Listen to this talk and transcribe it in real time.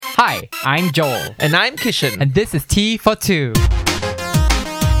Hi, I'm Joel. And I'm Kishan. And this is Tea for Two.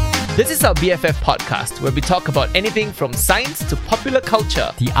 This is our BFF podcast where we talk about anything from science to popular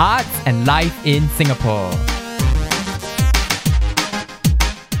culture. The arts and life in Singapore.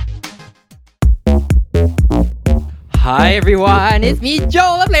 Hi everyone, it's me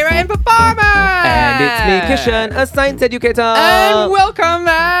Joel, a playwright and performer. And it's me, Kishan, a science educator. And welcome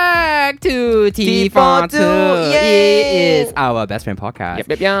back to Tea for Two. It is our best friend podcast.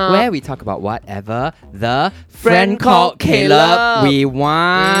 Yep. Where we talk about whatever the friend called Caleb we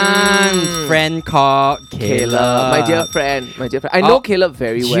want. Friend called Caleb. My dear friend. I know Caleb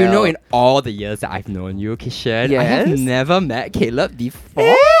very well. You know, in all the years that I've known you, Kishan, I have Yes? never met Caleb before.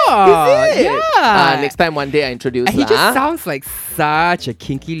 Is it? Yeah. Next time, one day I introduce And he just sounds like such a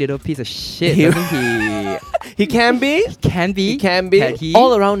kinky little piece of shit, doesn't he? He can be. Can be. Can be. Can he?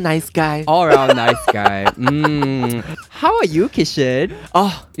 All around nice guy. All around nice guy. How are you, Kishan?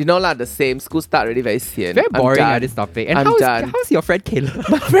 Oh, you know lah, the same. School start already very sian. Very I'm boring done. this topic. And I'm done. how's your friend Caleb?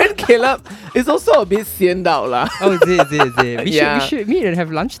 My friend Caleb is also a bit sianed out lah. Oh, is it? We should meet and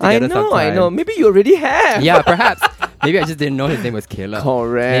have lunch together sometime. I know. Maybe you already have. Yeah, perhaps. Maybe I just didn't know his name was Caleb.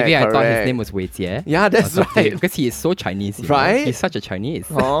 Correct. Maybe I thought his name was Wei Jie. Yeah, that's right. Because he is so Chinese. You know? Right? He's such a Chinese.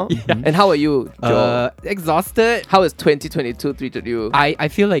 Huh? Yeah. And how are you, Joel? Exhausted. How is 2022 treated you? I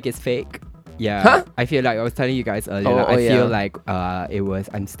feel like it's fake. Yeah. Huh? I feel like I was telling you guys earlier. Oh, I yeah. feel like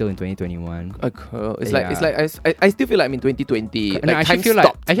I'm still in 2021. It's like I still feel like I'm in 2020. No, Like I time feel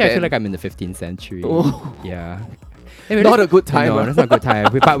stopped. I feel then. like I'm in the 15th century. Oh. Yeah. Not a good time. No, that's not a good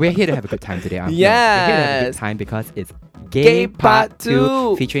time. But we're here to have a good time today. We're here to have a good Yes. time because it's Gay Gay Part Part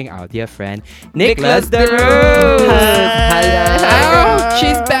 2 2 featuring our dear friend Nicholas Nicholas the the Rose. Rose. Hello. Oh,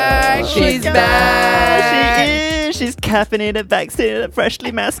 she's back. She's back. She is. She's caffeinated, vaccinated,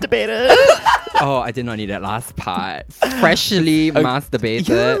 freshly masturbated. Oh, I did not need that last part. Freshly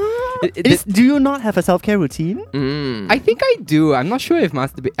masturbated. Do you not have a self-care routine? I think I do. I'm not sure if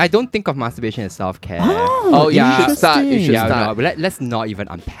I don't think of masturbation as self-care. Oh, yeah. you should start. You should Yeah, start. no, but let's not even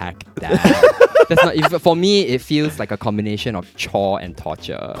unpack that. That's not. For me, it feels like a combination of chore and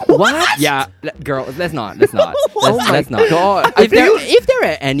torture. What? Yeah, girl, let's not. Let's not. Let's not. God. If there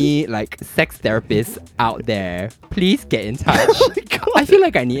are any like sex therapists out there, please get in touch. I feel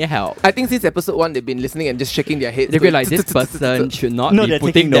like I need help. I think since episode 1, they've been listening and just shaking their heads. They be like, this person should not No, be they're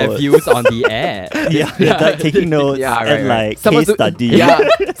putting taking their notes. views on the air. Yeah, they're like taking notes Yeah, and right. like Someone's case study. Yeah,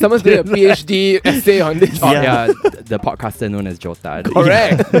 someone's doing a PhD essay on this. Oh, Yeah. the podcaster known as Jota.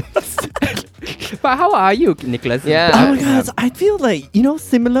 Correct. But how are you, Nicholas? Yeah. Oh my god, I feel like,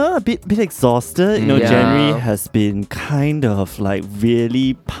 similar, a bit exhausted. Yeah. January has been kind of like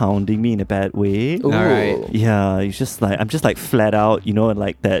really pounding me in a bad way. Ooh. Alright. Yeah, it's just like I'm just like flat out,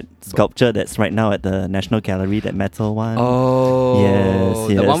 like that sculpture that's right now at the National Gallery, that metal one. Oh, Yes,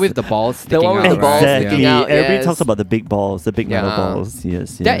 the yes. one with the balls sticking one with out, the balls right? Exactly. sticking out, Everybody yes. talks about the big balls, the big metal Yeah. balls.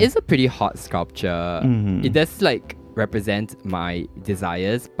 Yes, That yeah. is a pretty hot sculpture. Mhm. It does like represent my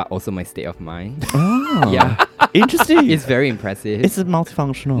desires, but also my state of mind. Oh, Yeah, interesting. it's very impressive. It's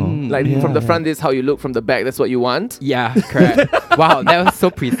multifunctional. Like Yeah, from the yeah. front, this is how you look. From the back, that's what you want. Yeah, correct. Wow, that was so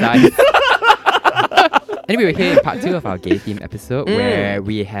precise. Anyway, we're here in part 2 of our gay theme episode where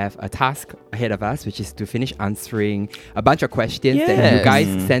we have a task ahead of us, which is to finish answering a bunch of questions that you Yes. guys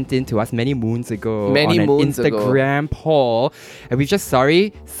sent in to us many moons ago Many on an moons ago. Instagram poll. And we're just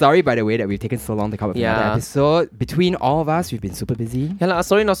sorry by the way that we've taken so long to come up with another Yeah. episode. Between all of us, we've been super busy. Yeah, lah.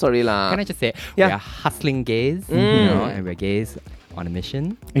 Sorry, not sorry, lah. Can I just say, Yeah. we are hustling gays, and we're gays on a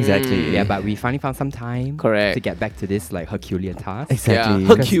mission. Exactly. Yeah, but we finally found some time Correct. to get back to this like Herculean task. Exactly. Yeah.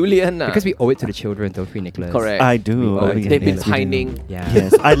 Herculean, lah. Because we owe it to the children, don't we, Nicholas? Correct. I do. We Oh, always- yes, They've been yes, we do. pining. Yeah.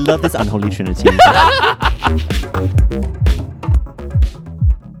 Yes, I love this unholy trinity.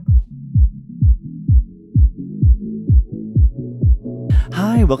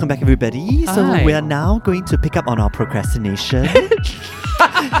 Hi, welcome back, everybody. So Hi. we are now going to pick up on our procrastination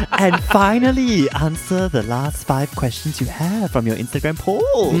and finally answer the last 5 questions you have from your Instagram poll.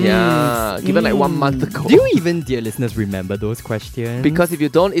 Yeah, given like 1 month ago. Do you even, dear listeners, remember those questions? Because if you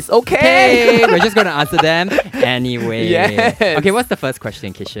don't, it's okay. hey, we're just going to answer them anyway. Yes. Okay, what's the first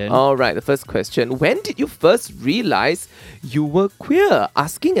question, Kishan? All right, the first question. When did you first realize you were queer?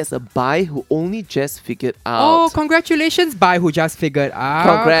 Asking as a bi who only just figured Oh, out. congratulations, bye who just figured out.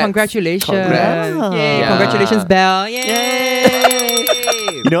 Congrats. Congratulations. Congrats. Yay. Yeah. Congratulations, Belle. Yay.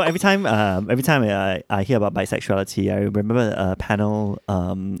 Every time I hear about bisexuality, I remember a panel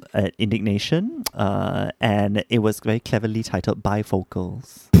at Indignation, and it was very cleverly titled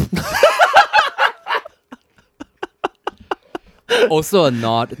Bifocals. Also a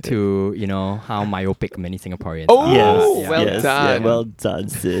nod to, you know, how myopic many Singaporeans Oh, are. Yes, well yes, done. Yeah, well done,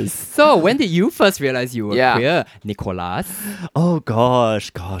 sis. So when did you first realize you were Yeah. queer, Nicholas? Oh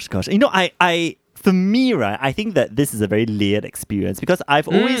gosh. You know, I for me, right, I think that this is a very layered experience because I've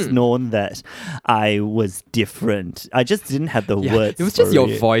always known that I was different. I just didn't have the Yeah, words. it was just for your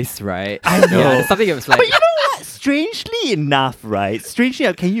it. voice, right? I know. Yeah, something that was like, But you know what? Strangely enough, right? Strangely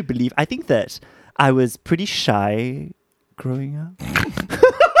enough, can you believe? I think that I was pretty shy growing up.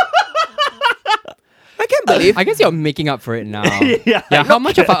 I can't believe. I guess you're making up for it now. Yeah, Yeah, I how know.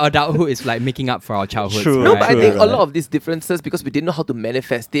 much of our adulthout is like making up for our childhood? True. No, but I True, think a right. lot of these differences, because we didn't know how to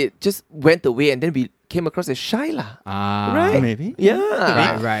manifest it, just went away and then we came across as shy lah. Ah, Right? Maybe.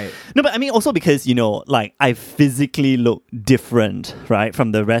 Yeah. Right. No, but I mean also because, you know, like I physically look different, right,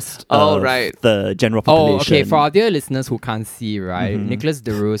 from the rest Oh, of right. the general Oh, population. okay. For our dear listeners who can't see, right, Mhm. Nicholas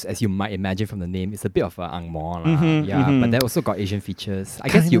Deroos, as you might imagine from the name, is a bit of a ang moh lah. Mhm, Yeah, mhm. but they also got Asian features. I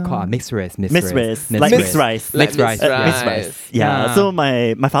guess you Kinda. call it mixed race. Miss rice. Like mixed rice. Mixed rice. Like yeah. mixed rice. Yeah. Yeah. So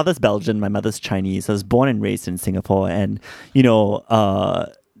my father's Belgian, my mother's Chinese. I was born and raised in Singapore, and you know,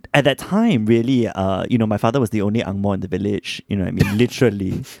 at that time, really, you know, my father was the only ang moh in the village. You know what I mean?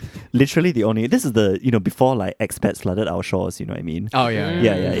 Literally the only. This is the, you know, before like expats flooded our shores. You know what I mean? Oh, yeah.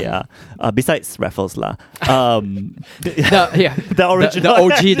 Yeah. Besides Raffles lah. Yeah. The original.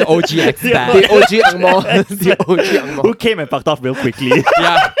 The OG expat. The OG ang moh. The OG ang moh. Who came and fucked off real quickly.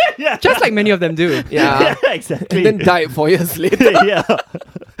 Yeah. Yeah. Just like many of them do. Yeah. Exactly. And then died 4 years later. Yeah.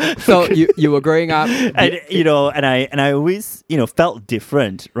 So you were growing up. And you know, and I always, you know, felt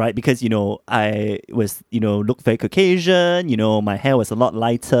different, right? Because, you know, I was, you know, looked very Caucasian, you know, my hair was a lot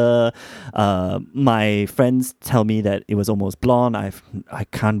lighter. My friends tell me that it was almost blonde. I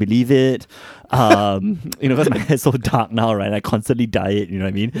can't believe it. You know, because my hair's so dark now, right? I constantly dye it, you know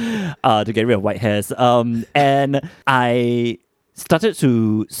what I mean? To get rid of white hairs. And I started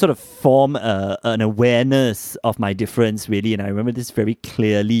to sort of form an awareness of my difference, really. And I remember this very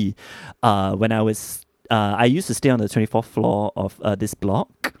clearly when I used to stay on the 24th floor of this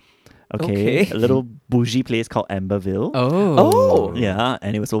block. Okay. Okay. A little bougie place called Amberville. Oh. Yeah,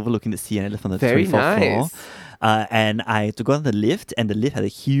 and it was overlooking the sea, and I lived on the Very 24th floor. nice. And I had to go on the lift, and the lift had a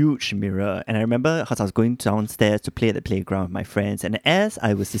huge mirror. And I remember because I was going downstairs to play at the playground with my friends, and as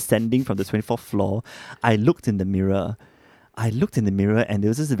I was descending from the 24th floor, I looked in the mirror. And there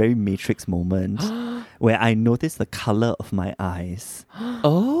was this very Matrix moment where I noticed the color of my eyes.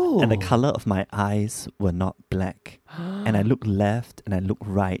 Oh. And the color of my eyes were not black. And I looked left and I looked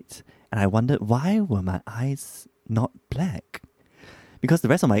right. And I wondered, why were my eyes not black? Because the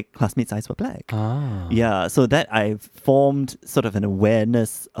rest of my classmates' eyes were black. Ah. Yeah, so that I formed sort of an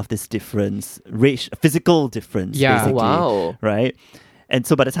awareness of this difference, physical difference, Yeah. basically. Wow. Right? And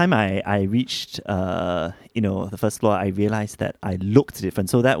so by the time I reached, you know, the first floor, I realized that I looked different.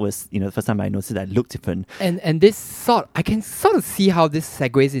 So that was, you know, the first time I noticed that I looked different. And this I can sort of see how this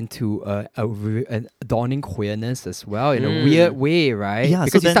segues into an dawning queerness as well in a weird way, right? Yeah, so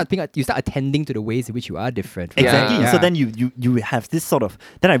because then- you start attending to the ways in which you are different. Right? Exactly. Yeah. So then you have this sort of,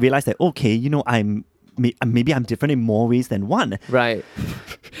 then I realized that, okay, you know, maybe I'm different in more ways than one. Right.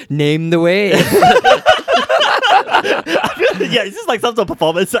 Name the way. Yeah, it's just like some sort of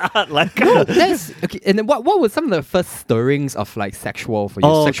performance art. Like, That's okay. And then what were some of the first stirrings of like sexual for you?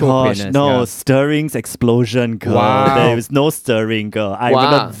 oh Sexual gosh, queerness? no, Yeah. stirrings, explosion, girl. Wow. There was no stirring, girl. I Wow.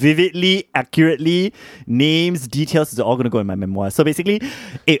 remember vividly, accurately, names, details, is all going to go in my memoir. So basically,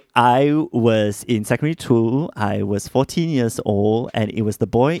 I was in secondary 2, I was 14 years old, and it was the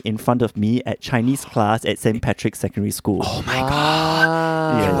boy in front of me at Chinese class at St. Patrick's Secondary School. Oh my god.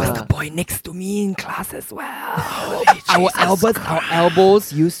 God. Yeah. It was the boy next to me in class as well. Our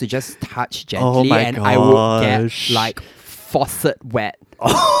elbows used to just touch gently, my and I would get gosh. like faucet wet.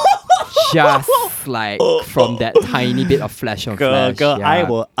 Just like from that tiny bit of flesh on Girl, flesh. Yeah. I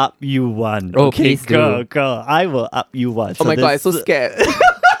will up you one. Oh, okay, please do. girl, I will up you one. Oh my god, I'm so scared.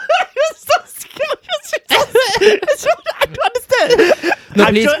 I don't understand. No,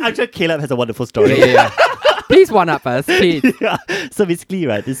 I'm, please. sure Caleb has a wonderful story. Yeah. Please one up us, please. Yeah. So basically,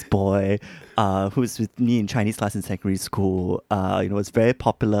 right, this boy who's with me in Chinese class in secondary school, you know, was very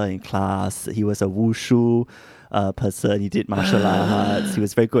popular in class. He was a wushu person. He did martial arts. He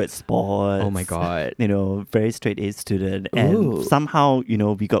was very good at sports. Oh my god. You know, very straight A student. And Ooh. somehow, you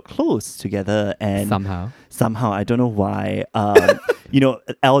know, we got close together. And Somehow. I don't know why. You know,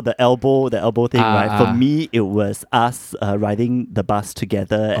 the elbow thing, right? For me, it was us riding the bus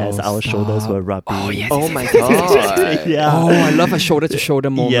together as our shoulders were rubbing. Oh, yes. Oh my god. Yeah. Oh, I love a shoulder to shoulder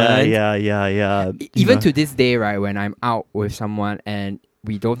moment. Yeah. Even to this day, right, when I'm out with someone and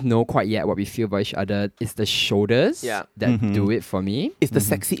we don't know quite yet what we feel about each other, it's the shoulders Yeah. that do it for me. It's the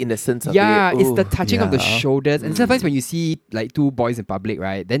sexy innocence of Yeah, it. it's the Ooh. touching of the Yeah. shoulders. And sometimes when you see like two boys in public,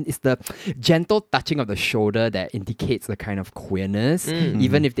 right, then it's the gentle touching of the shoulder that indicates the kind of queerness,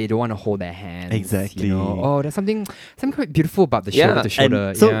 even if they don't want to hold their hands. Exactly. You know? Oh, there's something quite beautiful about the Yeah. shoulder to shoulder.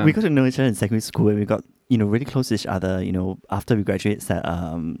 And so yeah. we got to know each other in secondary school, and we got really close to each other. After we graduated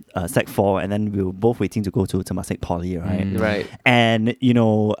Sec 4, and then we were both waiting to go to Temasek Poly, right? Right. And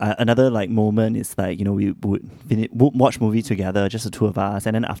another like moment is like we would watch movie together, just the two of us,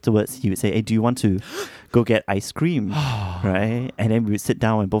 and then afterwards he would say, "Hey, do you want to go get ice cream?" Right? And then we would sit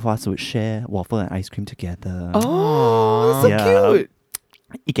down and both of us would share waffle and ice cream together. Oh, that's so Yeah. cute.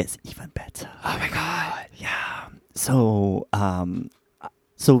 It gets even better. Oh my god. Yeah. So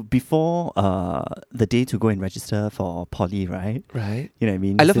before the day to go and register for poly, right? Right. You know what I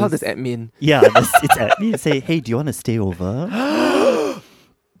mean? I love how Since- this admin. Yeah, it's at me. Say, hey, do you want to stay over?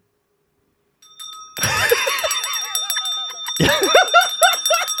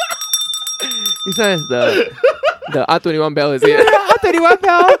 This one is the R21 bell, is it? 21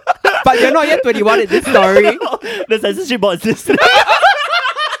 bell. But you're not yet 21 in this story. The censorship board is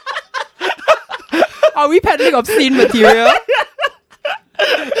Are we peddling obscene material?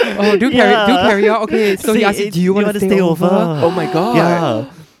 Oh, do carry on. Okay, so he asked you, do you want to stay over? Oh my god.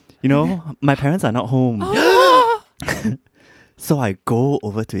 Yeah. My parents are not home. So I go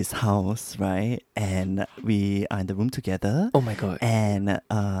over to his house, right? And we are in the room together. Oh my god. And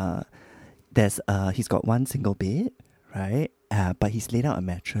he's got one single bed, right? But he's laid out a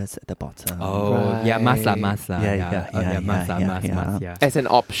mattress at the bottom. Oh, yeah, mas lah. Yeah, mas. As an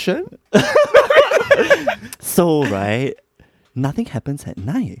option? So, right, nothing happens at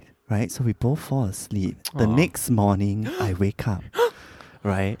night, right? So we both fall asleep. The next morning, I wake up,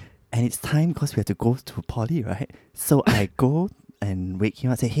 right? And it's time because we have to go to poly, right? So I go and wake him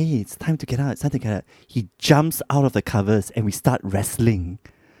up and say, hey, it's time to get out, it's time to get out. He jumps out of the covers and we start wrestling.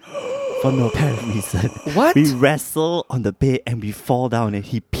 For no apparent reason. What? We wrestle on the bed and we fall down and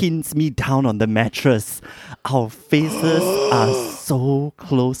he pins me down on the mattress. Our faces are so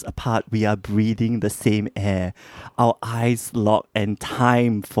close apart. We are breathing the same air. Our eyes lock and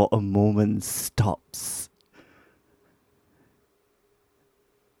time for a moment stops.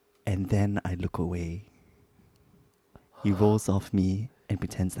 And then I look away. He rolls off me and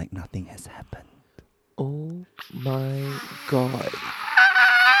pretends like nothing has happened. Oh my god.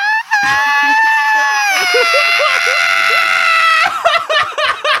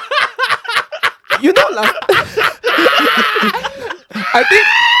 You know, like, I think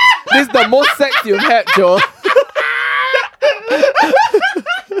this is the most sex you've had, Joe.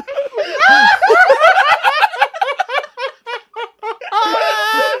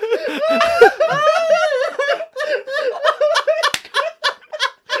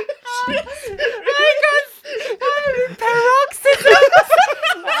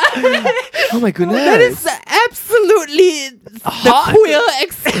 Oh my goodness. That is absolutely the queer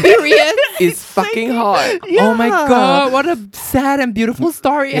experience. It's fucking hot. Oh my god, what a sad and beautiful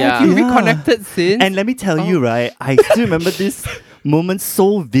story. Yeah. Have you Yeah. reconnected since? And let me tell you, right, I still remember this moment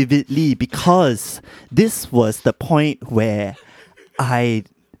so vividly because this was the point where I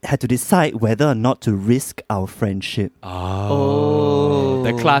had to decide whether or not to risk our friendship. Oh,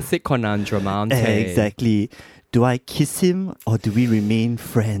 the classic conundrum, aren't they? Exactly. Do I kiss him or do we remain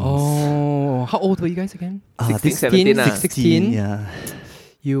friends? Oh, how old were you guys again? 16, 17 ah. 16? Yeah,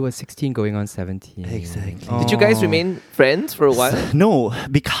 You were 16 going on 17. exactly. Did you guys remain friends for a while? No,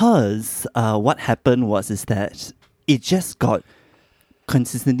 because what happened is that it just got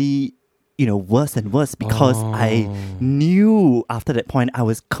consistently, worse and worse because I knew after that point I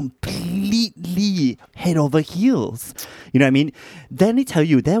was completely head over heels. You know what I mean? Then I tell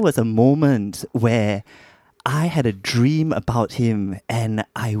you, there was a moment where I had a dream about him and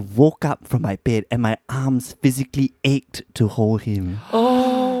I woke up from my bed and my arms physically ached to hold him.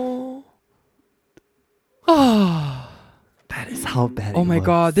 Oh. That is how bad it Oh my was.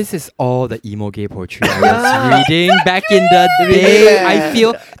 god, this is all the emo gay poetry I was reading back in the day. Yeah. I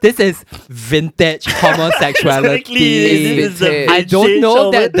feel this is vintage homosexuality. This is the I don't vintage know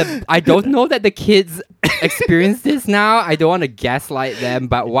of that it. I don't know that the kids experience this now. I don't want to gaslight them,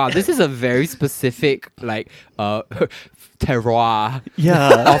 but wow, this is a very specific terroir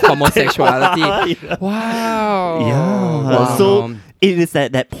Yeah. of homosexuality. Yeah. Wow. Yeah. Wow. So it is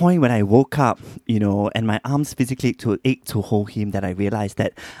at that point when I woke up, and my arms physically ached to hold him that I realized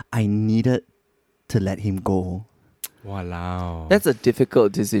that I needed to let him go. Wow. That's a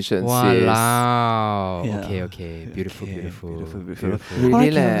difficult decision, sis. wow. Yeah. Okay. Beautiful. Beautiful. Really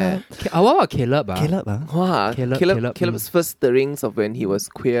Alright, leh. What about Caleb? Caleb, Wow, Caleb, Caleb's first stirrings of when he was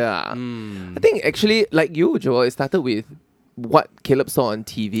queer. Mm. I think actually, like you, Joel, it started with what Caleb saw on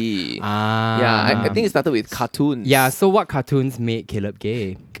TV. Yeah, I think it started with cartoons. Yeah, so what cartoons made Caleb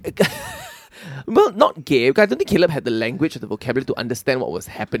gay? Well, not gay, because I don't think Caleb had the language or the vocabulary to understand what was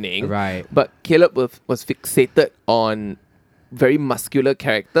happening. Right. But Caleb was fixated on very muscular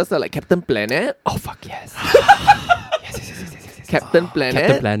characters like Captain Planet. Oh, fuck yes. yes. Captain Planet.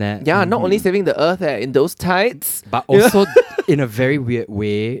 Captain Planet. Yeah, not only saving the Earth in those tights. But also, in a very weird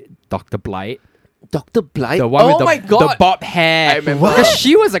way, Dr. Blight. Dr. Blight. The one oh with my the god. bob hair. I remember. Because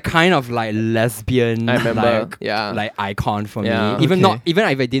she was a kind of like lesbian I remember, like, yeah. like icon for Yeah. me. Even Okay. if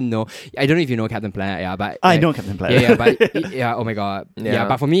I didn't know. I don't know if you know Captain Planet, yeah, but I like, know Captain Planet. Yeah, but yeah, oh my god. Yeah. Yeah,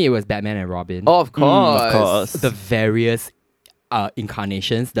 but for me it was Batman and Robin. Oh, of course. of course. The various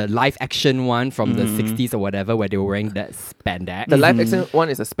incarnations, the live action one from the 60s or whatever, where they were wearing that spandex. The live action one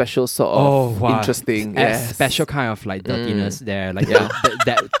is a special sort of interesting. A Yes. special kind of like dirtiness there, like Yeah.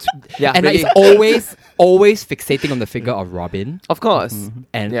 that Yeah, and like, really. it's always fixating on the figure of Robin, Of course.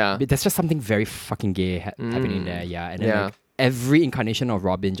 and Yeah. there's just something very fucking gay happening there, yeah. And then Yeah. like, every incarnation of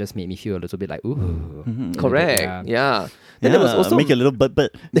Robin just made me feel a little bit like ooh, Correct. Yeah. Yeah. Then there was also make a little but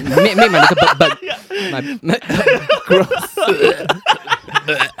make my little but my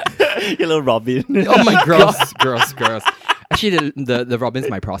your little Robin. oh my gross. Actually, the Robin's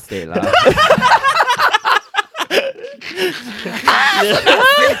my prostate lah.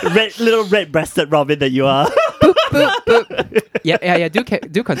 Little red-breasted Robin that you are. Yeah.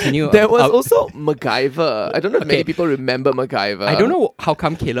 Do continue. there was also MacGyver. I don't know if many people remember MacGyver. I don't know how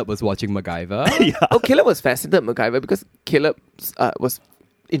come Caleb was watching MacGyver. Oh, Caleb was fascinated with MacGyver because Caleb was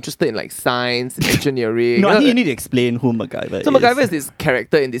interested in like science, engineering. No, I think know, you need to explain who MacGyver So is. MacGyver is this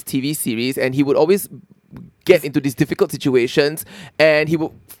character in this TV series, and he would always get into these difficult situations, and he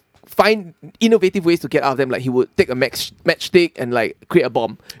would find innovative ways to get out of them. Like he would take a matchstick and like create a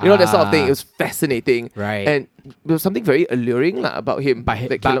bomb. You know, that sort of thing. It was fascinating. Right. And there was something very alluring about him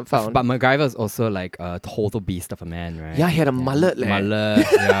that Caleb found. But MacGyver is also like a total beast of a man, right? Yeah, he had a mullet. Mullet,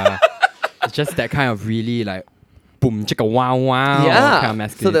 yeah. It's just that kind of really like boom, chicka wow wow Yeah, kind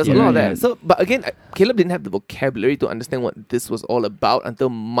of so there's a lot of that. masculinity. So, but again, Caleb didn't have the vocabulary to understand what this was all about until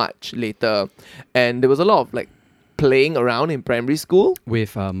much later, and there was a lot of like playing around in primary school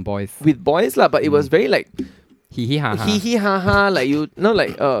With boys. with boys lah. But it was very like Hee ha ha. hee hee ha ha, like you know,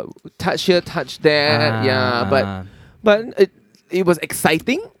 like touch here, touch there, yeah. But it was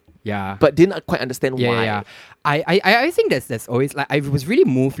exciting, yeah. but didn't quite understand why. Yeah. I think there's always like I was really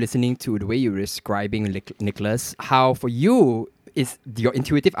moved listening to the way you were describing Nicholas. How for you is your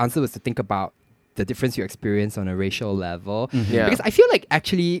intuitive answer was to think about the difference you experience on a racial level. Yeah. Because I feel like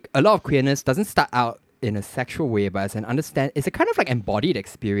actually a lot of queerness doesn't start out in a sexual way, but as an it's a kind of like embodied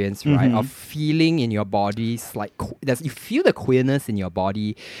experience, right? Of feeling in your bodies, like you feel the queerness in your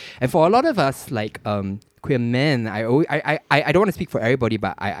body, and for a lot of us, like queer men, I don't want to speak for everybody,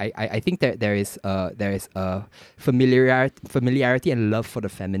 but I think that there is a familiarity and love for the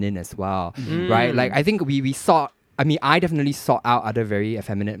feminine as well, right? Like I think I definitely sought out other very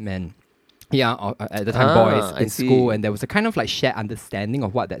effeminate men. Yeah, at the time, boys I in see. school, and there was a kind of like shared understanding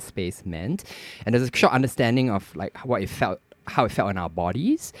of what that space meant, and there's a short understanding of like what it felt, how it felt in our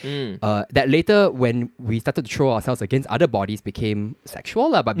bodies. That later, when we started to throw ourselves against other bodies, became sexual.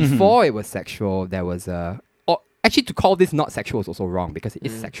 But before it was sexual, there was actually, to call this not sexual is also wrong because it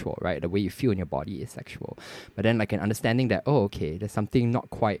is sexual, right? The way you feel in your body is sexual. But then, like an understanding that there's something not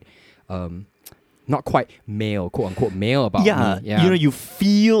quite male, quote unquote male about me. Yeah, You know, you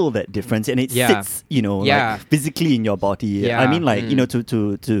feel that difference, and it sits, like physically in your body. Yeah. I mean, like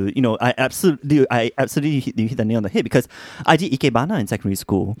to I absolutely you hit the nail on the head because I did Ikebana in secondary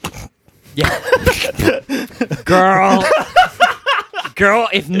school. Yeah. Girl,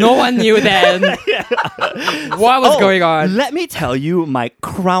 if no one knew then, what was going on? Let me tell you my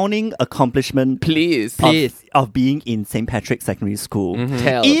crowning accomplishment Please. of being in St. Patrick's Secondary School.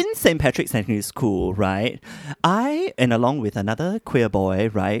 Tell. In St. Patrick's Secondary School, right, I, and along with another queer boy,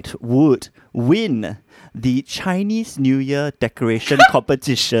 right, would win the Chinese New Year decoration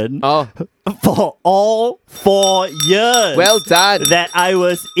competition for all 4 years. Well done. That I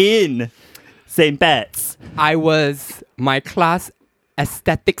was in St. Pat's. I was my class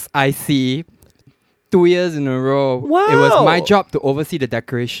aesthetics IC 2 years in a row. Wow. It was my job to oversee the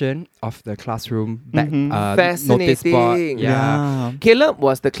decoration of the classroom back notice board. Fascinating. Yeah. Caleb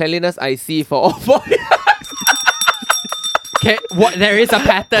was the cleanliness IC for all 4 years. Okay, what? There is a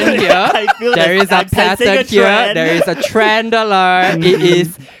pattern here. I feel There that is a I'm sensing pattern a here. trend. There is a trend alert. It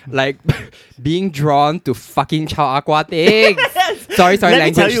is like being drawn to fucking Chao Aqua things. Sorry, Let me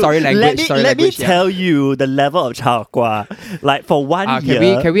language. tell you- Sorry, language. Let me yeah. tell you the level of Chao Gua. Like for 1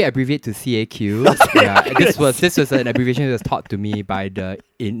 year. Can we abbreviate to CAQ? Yeah, this was an abbreviation that was taught to me by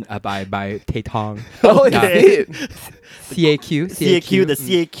by Tay Tong. Oh, Yeah. is it? CAQ. CAQ, the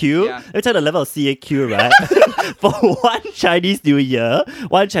CAQ. Yeah. Let me tell you the level of CAQ, right? For one Chinese New Year,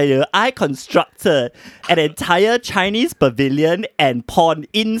 I constructed an entire Chinese pavilion and pond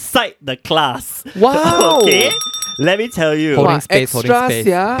inside the class. Wow. Okay? Let me tell you. Holding Wow, space, holding extras, space.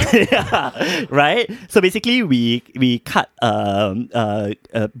 yeah. Yeah, right? So basically, we cut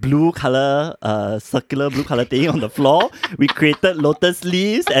a blue color, circular blue color thing on the floor. We created lotus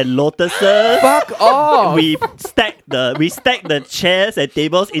leaves and lotuses. Fuck off. We stacked the chairs and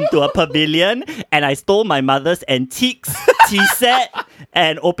tables into a pavilion, and I stole my mother's antiques, tea set,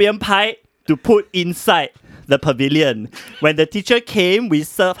 and opium pipe to put inside the pavilion. When the teacher came, we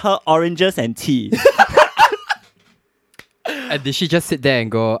served her oranges and tea. And did she just sit there and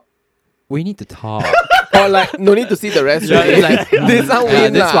go, "We need to talk"? Or like, no need to see the rest. Yeah, right? it's like, this one yeah,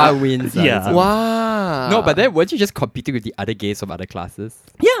 win this lah. one wins. Yeah. Wow. No, but then weren't you just competing with the other gays from other classes?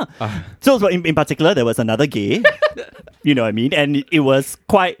 Yeah. So in particular, there was another gay. You know what I mean? And it was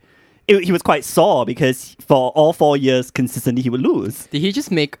quite... he was quite sore because for all 4 years, consistently, he would lose. Did he just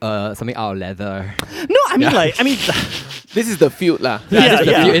make something out of leather? No, I mean, This is the feud lah.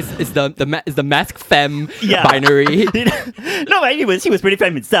 It's the mask femme Yeah. binary. no, but he was pretty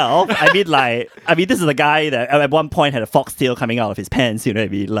femme himself. I mean, this is a guy that at one point had a foxtail coming out of his pants. You know what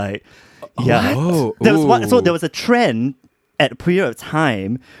I mean? Like, yeah. Oh, There was one, so ooh. there was a trend at a period of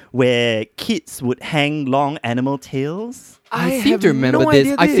time where kids would hang long animal tails. I seem have to remember no this.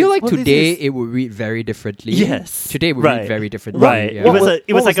 idea I feel like what this today is. it would read very differently. Yes. Today it would Right. read very differently. Right. Yeah. It was What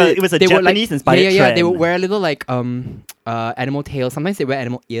was a They would, like, Japanese inspired yeah. trend. They would wear a little like animal tails. Sometimes they wear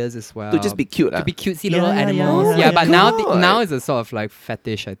animal ears as well. To just be cute. To be cutesy Yeah, little yeah, animals. yeah, Yeah, yeah. but God. now it's a sort of like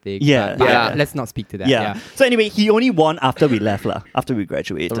fetish, I think. Yeah. But Yeah. let's not speak to that. Yeah. So anyway, he only won after we left lah. After we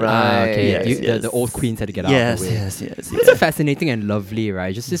graduated. Right. Okay. Yes, yes. The old queens had to get out Yes, of the way. yes. It's so fascinating and lovely,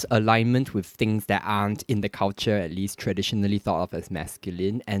 right? Just this alignment with things that aren't in the culture, at least traditionally thought of as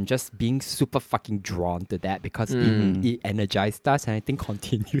masculine, and just being super fucking drawn to that because it energized us, and I think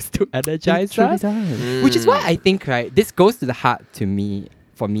continues to energize us. Which is why I think, right, this goes to the heart for me,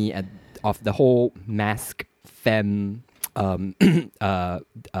 of the whole mask femme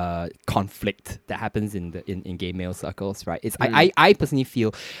conflict that happens in gay male circles, right? It's I personally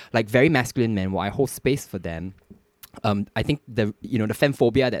feel like very masculine men, while I hold space for them, I think the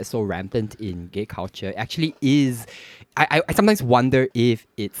femphobia that's so rampant in gay culture actually is. I sometimes wonder if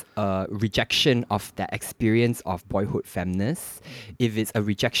it's a rejection of that experience of boyhood feminist, if it's a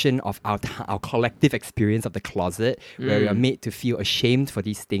rejection of our collective experience of the closet, where we are made to feel ashamed for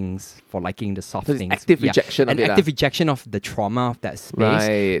these things, for liking the soft So it's things. active rejection of an it, active rejection of the trauma of that space.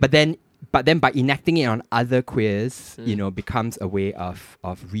 Right. But then by enacting it on other queers, becomes a way of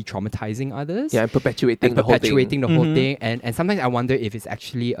re-traumatizing others. Yeah, and perpetuating And the whole perpetuating thing. the whole thing. And sometimes I wonder if it's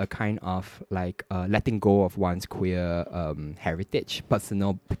actually a kind of like letting go of one's queer heritage,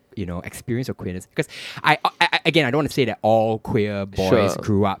 personal, experience of queerness. Because I again, I don't want to say that all queer boys Sure.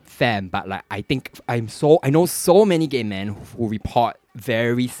 grew up femme, but like I think I know so many gay men who report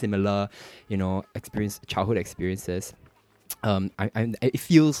very similar, childhood experiences. It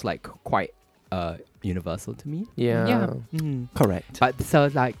feels like quite universal to me. Yeah. Correct. But so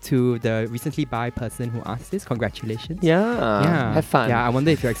like to the recently bi person who asked this, congratulations. Yeah. Have fun. Yeah, I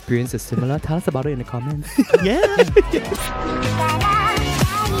wonder if your experience is similar. Tell us about it in the comments. Yeah.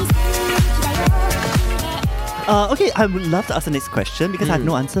 Okay, I would love to ask the next question because I have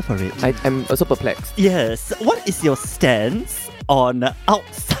no answer for it. I'm also perplexed. Yes. What is your stance on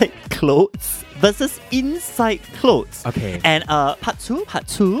outside clothes versus inside clothes? Okay. And part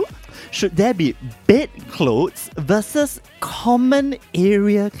two, should there be bed clothes versus common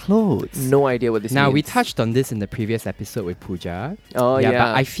area clothes? No idea what this Now means. we touched on this in the previous episode with Pooja. Oh, yeah.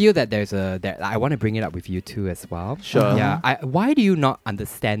 But I feel that that I want to bring it up with you too as well. Sure. Yeah. Why do you not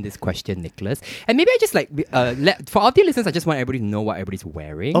understand this question, Nicholas? And maybe I just like for our dear listeners, I just want everybody to know what everybody's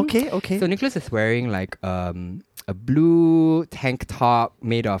wearing. Okay. So Nicholas is wearing like a blue tank top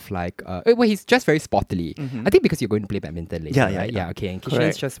made of like he's dressed very sportily. I think because you're going to play badminton later, Yeah, right? yeah. Okay. And Kishan's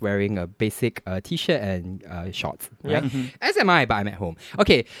Correct. just wearing a basic t-shirt and shorts. Right? Yeah. As am I, but I'm at home.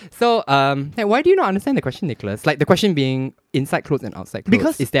 Okay, so why do you not understand the question, Nicholas? Like the question being inside clothes and outside clothes.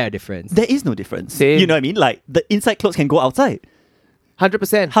 Because is there a difference? There is no difference. Same. You know what I mean? Like the inside clothes can go outside.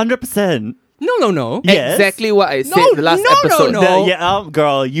 100%. 100%. No. Yes. Exactly what I said No, in the last no, episode. no.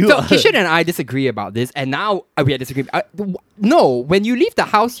 Girl, you. So Kishan and I disagree about this, and now we are disagreeing. No, when you leave the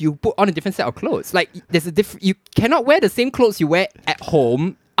house, you put on a different set of clothes. Like there's a different. You cannot wear the same clothes you wear at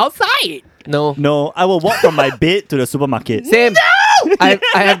home outside. No. No, I will walk from my bed to the supermarket. Same. I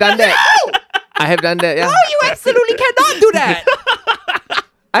have done that. I have done that, yeah. No, you absolutely cannot do that.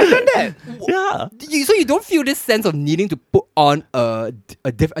 I've done that. Yeah. So you don't feel this sense of needing to put on a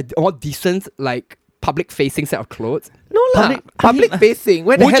more decent, like public-facing set of clothes. No lah. Public facing.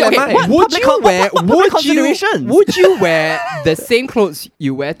 Where the hell am I? Public consideration. Would you wear the same clothes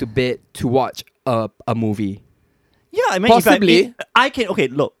you wear to bed to watch a movie? Yeah, I mean, Possibly. if I can. Okay,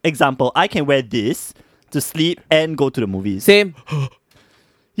 look. Example. I can wear this to sleep and go to the movies. Same.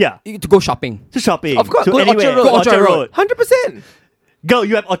 Yeah, To go shopping. to shopping. Of course, to go to anywhere. Orchard Road. Go Orchard Road. 100%. Girl,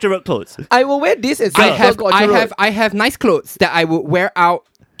 you have Orchard Road clothes. I will wear this and I go I have nice clothes that I would wear out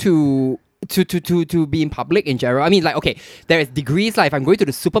to be in public in general. I mean, like, okay, there is degrees. Like, if I'm going to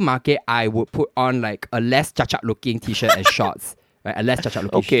the supermarket, I would put on like a less cha-cha looking t-shirt and shorts, right? A less cha-cha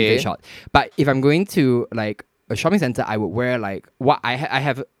looking Okay. t-shirt and shorts. But if I'm going to like a shopping center, I would wear like what I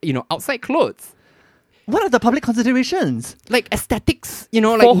have, outside clothes. What are the public considerations? Like aesthetics, like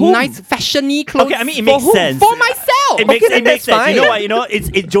For whom? nice fashion-y clothes. Okay, I mean, it For makes whom? sense. For myself. It makes, then it makes that's sense. You know fine. what? You know, it's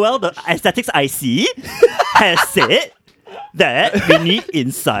Joel, the aesthetics I see, has said that we need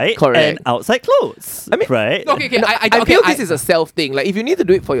inside Correct. and outside clothes. I mean- right? Okay, No, I I feel this is a self thing. Like if you need to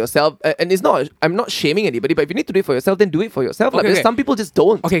do it for yourself, and it's not. I'm not shaming anybody, but if you need to do it for yourself, then do it for yourself. Like, Okay, there's okay. some people just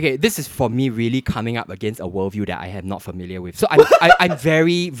don't. Okay. This is for me really coming up against a worldview that I am not familiar with. So I'm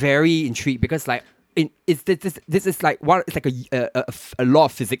very, very intrigued because like this is like it's like a law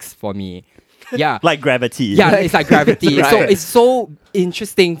of physics for me. Yeah. Like gravity. Yeah, it's like gravity. Right. So it's so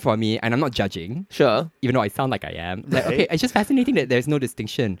interesting for me, and I'm not judging, Sure. even though I sound like I am. Like, Right. okay, it's just fascinating that there's no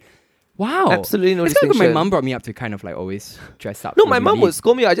distinction. Wow. Absolutely no It's kind of distinction. my mom brought me up to kind of like always dress up. No, to my mom movies. would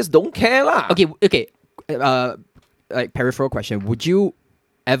scold me. I just don't care lah. Okay. Like peripheral question: would you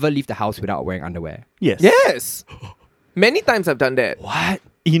ever leave the house without wearing underwear? Yes. Yes. Many times I've done that. What?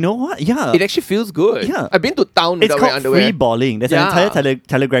 You know what? Yeah. It actually feels good. Yeah. I've been to town It's without wearing called underwear. free balling. There's Yeah. an entire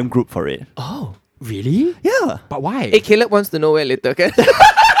Telegram group for it. Oh. Really? Yeah. But why? Hey, Caleb wants to know where later, okay?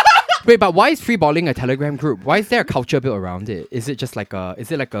 Wait, but why is free balling a Telegram group? Why is there a culture built around it? Is it just like a?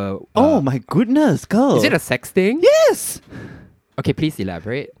 Is it like a? Oh my goodness, girl. Is it a sex thing? Yes. Okay, please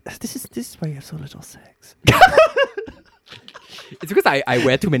elaborate. This is why you have so little sex. It's because I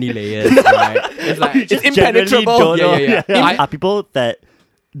wear too many layers, right? It's like You just impenetrable. generally don't know. Yeah. Are people that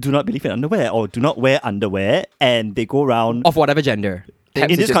do not believe in underwear or do not wear underwear and they go around of whatever gender. in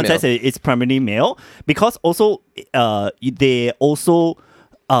this Just context male. it's primarily male because also they also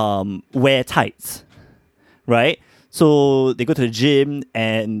wear tights, right? So they go to the gym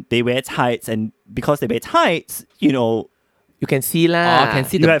and they wear tights, and because they wear tights, You can see lah. Can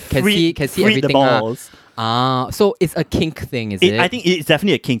see you the have can see free everything. the balls. So it's a kink thing, is it? I think it's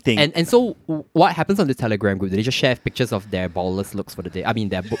definitely a kink thing. And so what happens on the Telegram group? Do they just share pictures of their ballless looks for the day? I mean,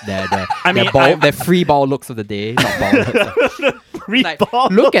 their their free ball looks of the day, not ball. Free Like, ball.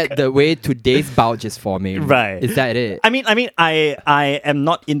 look at the way today's bulge is forming. Right. Is that it? I mean, I am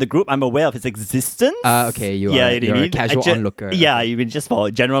not in the group. I'm aware of its existence. Okay, you're a casual onlooker. Yeah, even just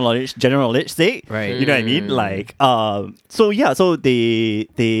for general knowledge sake. Right. You know what I mean? Like, so they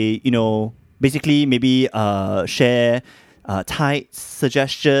basically maybe share tights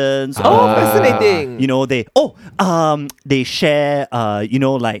suggestions. Oh, fascinating. They share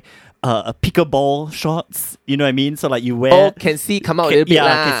a pickleball shorts. You know what I mean? So like you wear. Oh, can see come out a little bit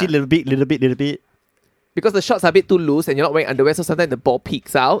lah. can see little bit. Because the shorts are a bit too loose and you're not wearing underwear, so sometimes the ball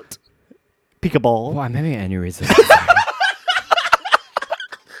peeks out. Pickleball. Oh, I'm having an aneurysm.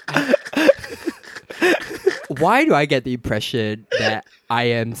 Why do I get the impression that I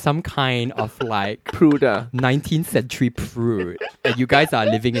am some kind of like Pruder. 19th century prude and you guys are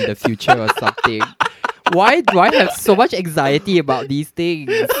living in the future or something? Why do I have so much anxiety about these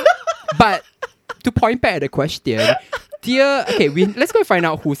things? But to point back at the question, let's go and find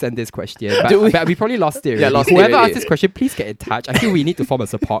out who sent this question. But we probably lost it. Yeah, Already. lost it Whoever already. asked this question, please get in touch. I feel we need to form a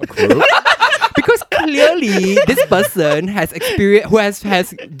support group. Because clearly, this person has experience, who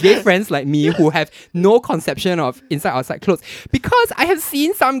has gay friends like me who have no conception of inside outside clothes. Because I have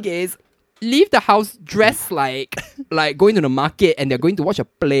seen some gays leave the house dressed like going to the market and they're going to watch a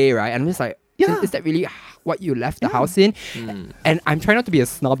play, right? And I'm just like, is that really what you left the house in? And I'm trying not to be a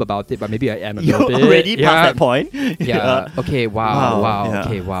snob about it, but maybe I am a You're little bit. already past that point. Yeah. Okay. Wow. Yeah.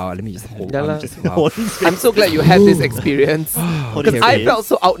 Okay. Wow. Let me just hold Yeah on. lah. Just wow. Holding space. I'm so glad you had this experience. Holding Because I space. felt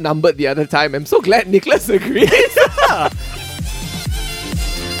so outnumbered the other time. I'm so glad Nicholas agrees.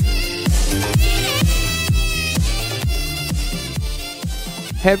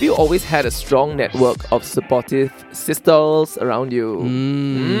 Have you always had a strong network of supportive sisters around you?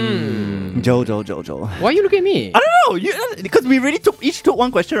 Joe. Why are you looking at me? I don't know, because we really each took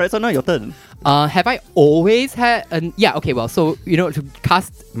one question, right? So now your turn. Have I always had an... Yeah, okay, well, so, to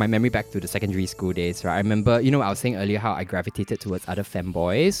cast my memory back to the secondary school days, right? I remember, I was saying earlier how I gravitated towards other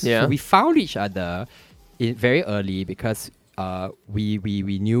femboys. Yeah. So we found each other very early because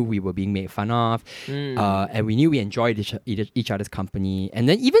we knew we were being made fun of, and we knew we enjoyed each other's company. And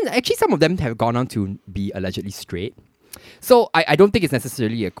then even, actually, some of them have gone on to be allegedly straight. So I don't think it's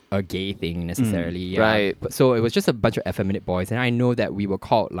necessarily a gay thing necessarily. Yeah. Right. But so it was just a bunch of effeminate boys, and I know that we were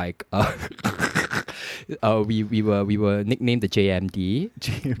called like we were nicknamed the JMD,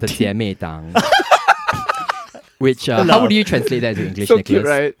 the 姐妹档. Which how would you translate that into English, So Nicholas? cute,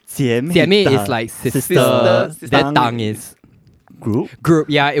 right? 姐妹 is like sister. Sister. That 档 is Group.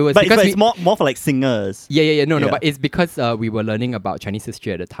 Yeah, it was But because it's more for like singers. Yeah. No, Yeah. but it's because we were learning about Chinese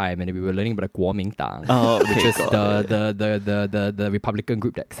history at the time, and we were learning about the Kuomintang, Okay, which is got the Republican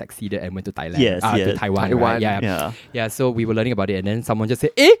group that succeeded and went to Thailand, Yes, to yes. Taiwan. Taiwan. Right? Yeah. So we were learning about it, and then someone just said,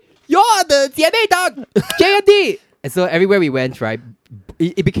 you're the 姐妹档 JMD. And so everywhere we went, right,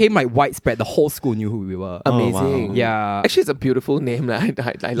 it became like widespread. The whole school knew who we were. Amazing. wow. Yeah. Actually, it's a beautiful name. I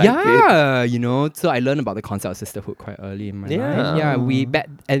like it. Yeah, so I learned about the concept of sisterhood quite early in my Yeah. life. Yeah,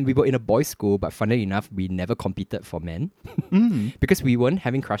 we were in a boys' school, but funnily enough, we never competed for men because we weren't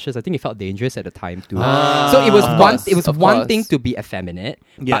having crushes. I think it felt dangerous at the time too. So it was Of one course. thing to be effeminate,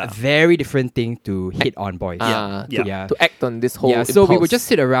 Yeah. but very different thing to hit on boys. Yeah. To act on this whole Yeah, so we would impulse. just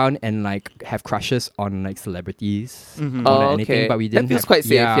sit around and like have crushes on like celebrities more than Oh, anything, okay. but we That didn't feels have, quite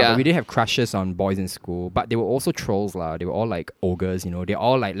safe, yeah. but we didn't have crushes on boys in school. But they were also trolls lah. They were all like ogres, They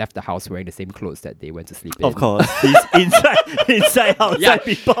all like left the house wearing the same clothes that they went to sleep in. Of course. These inside outside Yeah,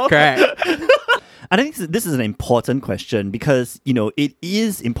 people. correct. I think this is an important question because, it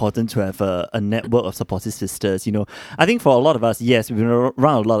is important to have a network of supportive sisters. I think for a lot of us, yes, we've been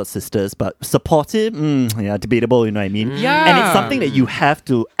around a lot of sisters, but supportive, debatable, you know what I mean? Yeah. And it's something that you have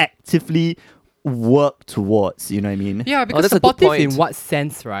to actively work towards, you know what I mean? Yeah, because that's a good supportive point. in what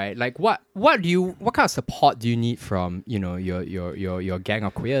sense, right? Like what kind of support do you need from your gang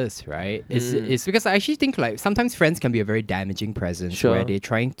of queers, right? It's because I actually think like sometimes friends can be a very damaging presence Sure. where they're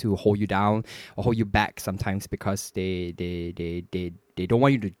trying to hold you down or hold you back sometimes because they don't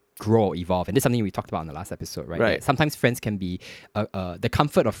want you to grow or evolve, and this is something we talked about in the last episode, right? Right. That sometimes friends can be the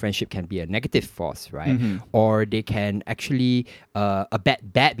comfort of friendship can be a negative force, right? Or they can actually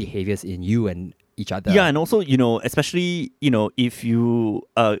abet bad behaviors in you and each other. Yeah, and also, especially, if you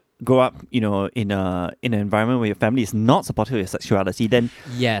grow up, in an environment where your family is not supportive of your sexuality, then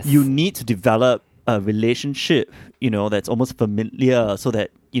Yes. you need to develop a relationship, that's almost familiar so that,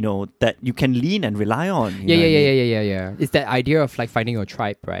 that you can lean and rely on. you know what I mean? Yeah. It's that idea of like finding your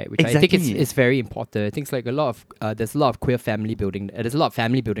tribe, right? Which I think Exactly. is very important. I think it's like there's a lot of queer family building. There's a lot of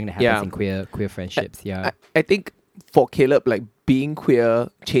family building that happens Yeah. in queer friendships. Yeah. I think for Caleb, like being queer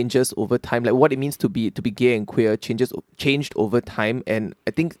changes over time. Like what it means to be gay and queer changed over time, and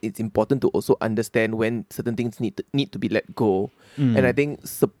I think it's important to also understand when certain things need to be let go. And I think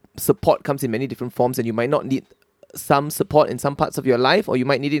support comes in many different forms, and you might not need some support in some parts of your life, or you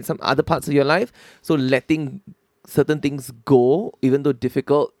might need it in some other parts of your life. So letting certain things go, even though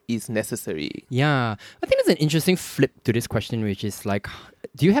difficult, is necessary. Yeah. I think there's an interesting flip to this question, which is like,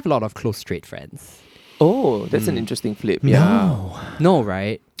 do you have a lot of close straight friends? Oh, that's an interesting flip. Yeah. No,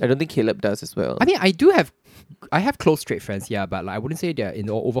 right? I don't think Caleb does as well. I mean, I have close straight friends, yeah, but like, I wouldn't say they're in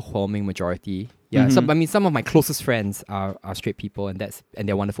the overwhelming majority. Yeah, some of my closest friends are straight people, and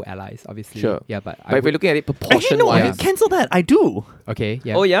they're wonderful allies, obviously. Sure. Yeah, but But if we're looking at it Actually, proportion-wise... cancel that. I do. okay,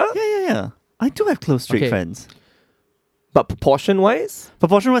 yeah. Oh, yeah? Yeah. I do have close straight Okay. friends. But proportion-wise?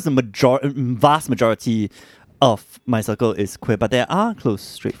 Proportion-wise, the vast majority of my circle is queer, but there are close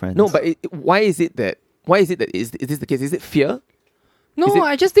straight friends. No, but why is it that is this the case? Is it fear? No, Is it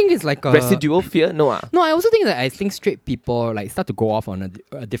I just think it's like a Residual fear? No. No, I also think that I think straight people like start to go off on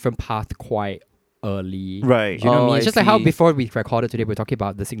a different path quite early. Right. You know what I Oh, mean? I It's just like how see. before we recorded today, we're talking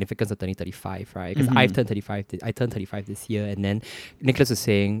about the significance of turning 35, right? Because I've turned 35. I turned 35 this year, and then Nicholas was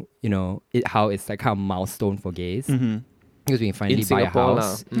saying, how it's like kind of milestone for gays. Because we can finally In buy a Singapore lah.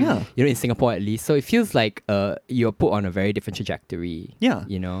 house. Yeah. In Singapore at least. So it feels like you're put on a very different trajectory. Yeah.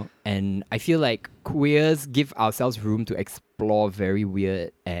 And I feel like queers give ourselves room to explore very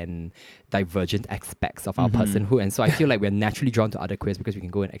weird and divergent aspects of our personhood. And so I feel like we're naturally drawn to other queers because we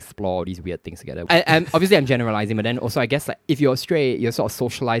can go and explore these weird things together. And obviously I'm generalizing, but then also I guess like if you're straight, you're sort of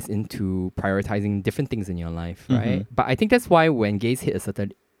socialized into prioritizing different things in your life, right? But I think that's why when gays hit a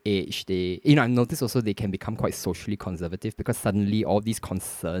certain age, I noticed also they can become quite socially conservative because suddenly all these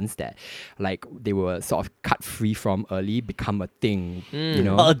concerns that like they were sort of cut free from early become a thing, you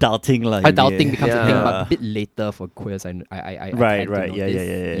know. Adulting, like Adulting becomes a thing, Yeah. but a bit later for queers. I right, tend to right, yeah.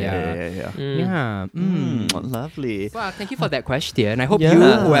 notice. Yeah. Lovely. Well, thank you for that question. I hope Yeah. you,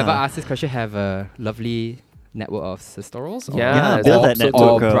 whoever asked this question, have a lovely network of sisters or, Yeah, Yeah, build that so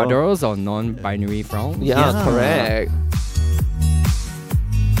network, or girl. brothers or non-binary friends. Yeah, Yeah. correct.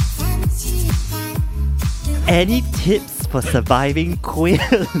 Any tips for surviving queer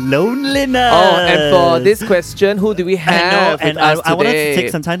loneliness? Oh, and for this question, who do we have with us I wanted to today? take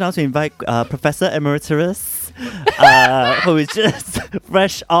some time now to invite Professor Emeritus, who is just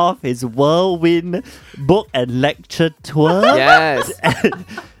fresh off his whirlwind book and lecture tour. Yes.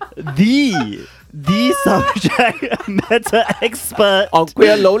 The subject matter expert On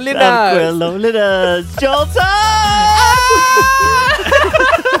queer loneliness. on queer loneliness, Jolton!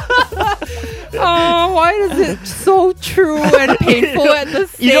 Oh, why is it so true and painful at the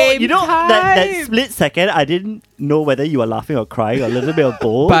same You know time? that split second, I didn't know whether you were laughing or crying, or a little bit of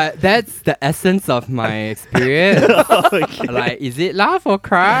both. But that's the essence of my experience. Okay. Like, is it laugh or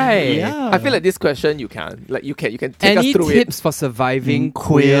cry? Yeah. I feel like this question you can take Any us through tips for surviving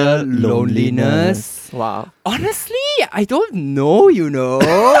Queer queer loneliness? it. Wow. Honestly, I don't know,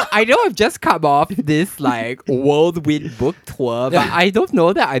 I know I've just come off this like whirlwind book tour, but I don't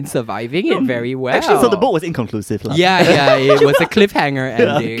know that I'm surviving it very well. Actually, so the book was inconclusive. lah. Yeah, it was a cliffhanger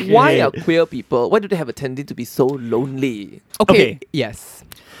ending. Okay. Why are queer people? Why do they have a tendency to be so lonely? Okay. Okay. Yes.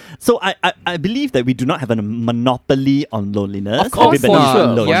 So I believe that we do not have a monopoly on loneliness. Of course Everybody's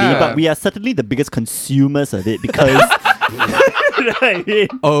not. lonely, Yeah. but we are certainly the biggest consumers of it because. Right.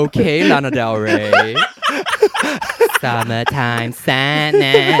 Okay, Lana Del Rey. Summertime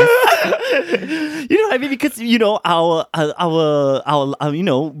sadness. You know what I mean? Because our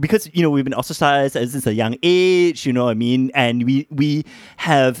because we've been ostracized since a young age. You know what I mean? And we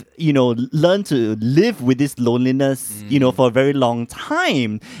have learned to live with this loneliness. For a very long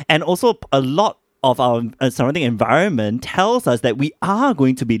time, and also a lot of our surrounding environment tells us that we are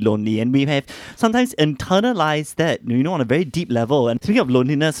going to be lonely, and we have sometimes internalized that, on a very deep level. And speaking of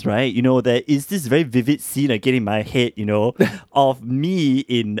loneliness, right, there is this very vivid scene again in my head, of me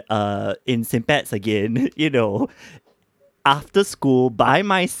in St. Pat's again, after school by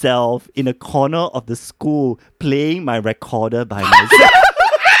myself in a corner of the school playing my recorder by myself.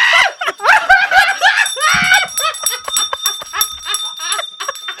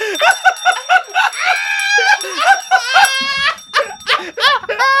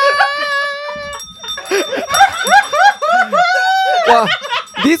 Wow.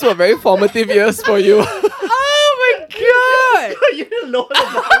 These were very formative years for you. Oh my god! You didn't know the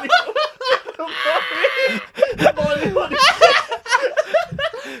volume.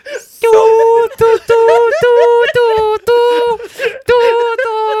 Do, do, do, do, do, do, do,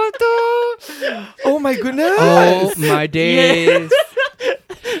 do, do. Oh my goodness. Oh my days.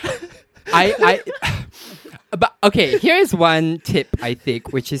 But okay, here is one tip I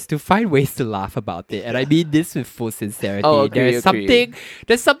think, which is to find ways to laugh about it, and I mean this with full sincerity. Oh, agree.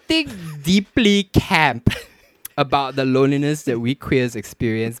 There's something deeply camp about the loneliness that we queers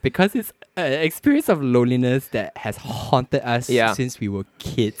experience, because it's an experience of loneliness that has haunted us Yeah. since we were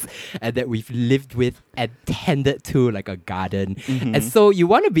kids, and that we've lived with and tended to like a garden. And so you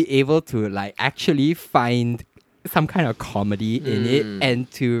want to be able to like actually find some kind of comedy in it, and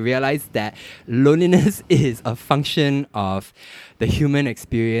to realize that loneliness is a function of the human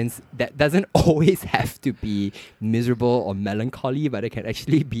experience that doesn't always have to be miserable or melancholy, but it can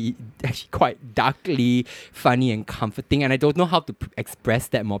actually be quite darkly funny and comforting. And I don't know how to express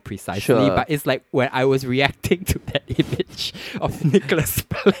that more precisely, Sure. but it's like when I was reacting to that image of Nicholas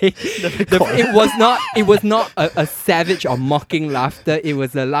playing, it was not a savage or mocking laughter. It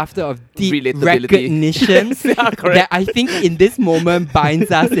was a laughter of deep Relatability. recognition Yeah, correct. that I think in this moment binds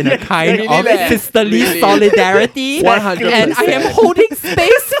us in a kind Really of leh. sisterly Really. solidarity. 100%. And I am holding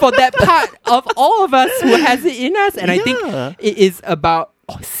space for that part of all of us who has it in us. And I think Yeah. it is about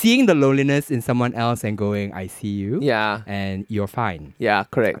seeing the loneliness in someone else and going, I see you. Yeah. And you're fine. Yeah,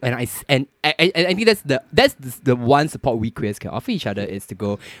 correct. And I think that's the one support we queers can offer each other, is to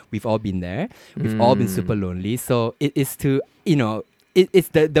go, we've all been there. We've all been super lonely. So it is to, it's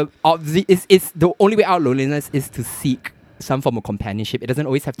the only way out of loneliness is to seek some form of companionship. It doesn't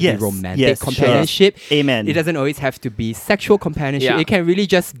always have to Yes, be romantic yes, companionship. sure. Amen. It doesn't always have to be sexual companionship. Yeah. It can really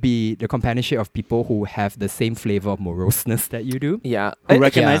just be the companionship of people who have the same flavor of moroseness that you do. Yeah. Who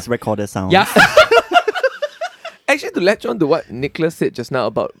recognize recorder sound. Yeah. Actually, to latch on to what Nicholas said just now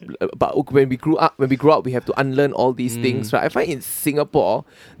about when we grow up, we have to unlearn all these things, right? I find in Singapore,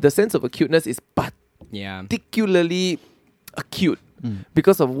 the sense of acuteness is particularly acute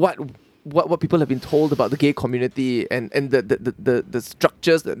because of what people have been told about the gay community and the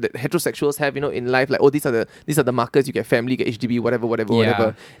structures that heterosexuals have, in life. Like, these are the markers. You get family, you get HDB,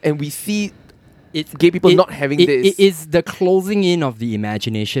 whatever. And we see gay people not having this. It is the closing in of the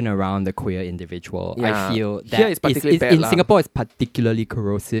imagination around the queer individual. Yeah. I feel that Here it's particularly bad in lah. Singapore it's particularly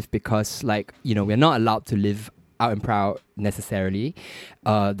corrosive because, like, we're not allowed to live out and proud necessarily.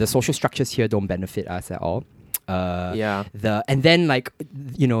 The social structures here don't benefit us at all. And then, like,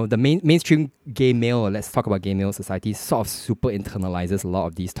 the mainstream gay male, or let's talk about gay male society, sort of super internalizes a lot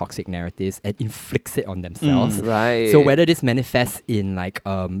of these toxic narratives and inflicts it on themselves. Right. So whether this manifests in, like,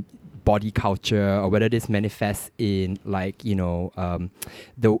 body culture, or whether this manifests in, like,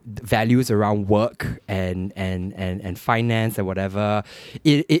 the values around work and finance or whatever,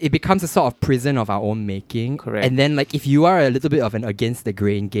 it becomes a sort of prison of our own making. Correct. And then, like, if you are a little bit of an against the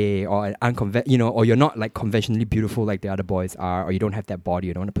grain gay, or an or you're not, like, conventionally beautiful like the other boys are, or you don't have that body,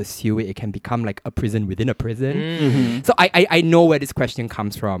 you don't want to pursue it, it can become like a prison within a prison. So I know where this question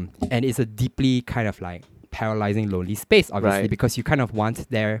comes from, and it's a deeply kind of, like, paralyzing, lonely space, obviously, Right. because you kind of want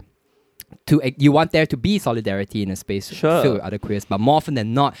there to be solidarity in a space filled with other queers, but more often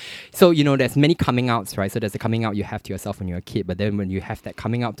than not, so there's many coming outs, right? So there's the coming out you have to yourself when you're a kid, but then when you have that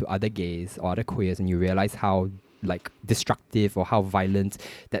coming out to other gays or other queers, and you realize how, like, destructive or how violent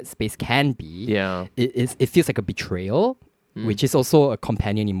that space can be, it feels like a betrayal. Which is also a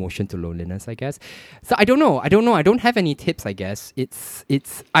companion emotion to loneliness, I guess. So I don't know. I don't have any tips, I guess.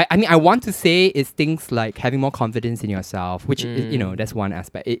 I mean, I want to say it's things like having more confidence in yourself, which is, that's one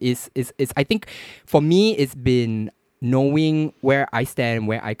aspect. It's I think for me, it's been knowing where I stand,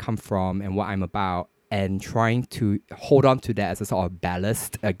 where I come from, and what I'm about, and trying to hold on to that as a sort of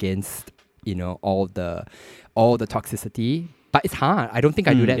ballast against, all the toxicity. But it's hard. I don't think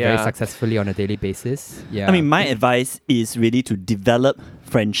I do that very successfully on a daily basis. Yeah. I mean, my advice is really to develop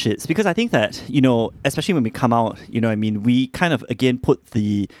friendships, because I think that, especially when we come out, we kind of, again, put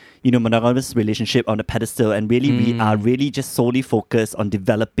the, monogamous relationship on a pedestal, and really we are really just solely focused on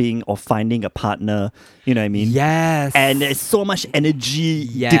developing or finding a partner, Yes. And there's so much energy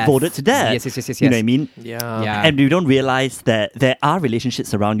devoted to that. Yes. You know what I mean? Yeah. And we don't realize that there are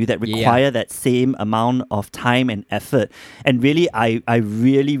relationships around you that require that same amount of time and effort. And really, I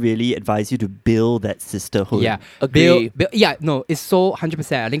really, really advise you to build that sisterhood. Yeah. Agree. It's so 100%.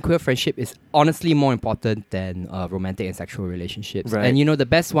 I think queer friendship is honestly more important than romantic and sexual relationships. Right. And the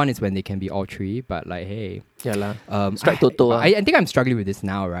best one is when they can be all three, but, like, hey. Yeah lah. Strike Toto. I think I'm struggling with this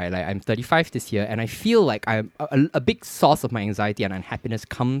now, right? Like, I'm 35 this year, and I feel like I'm a big source of my anxiety and unhappiness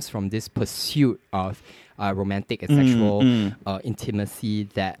comes from this pursuit of romantic and sexual intimacy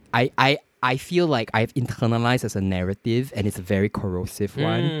that I feel like I've internalized as a narrative, and it's a very corrosive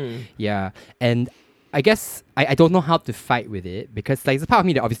one. Yeah. And I guess I don't know how to fight with it, because, like, there's a part of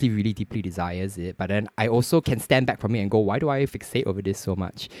me that obviously really deeply desires it, but then I also can stand back from it and go, why do I fixate over this so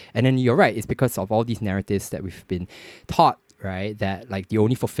much? And then you're right, it's because of all these narratives that we've been taught, right? That, like, the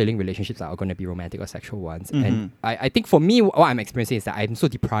only fulfilling relationships are going to be romantic or sexual ones. And I think for me, what I'm experiencing is that I'm so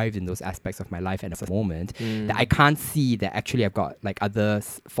deprived in those aspects of my life at the moment that I can't see that actually I've got, like, other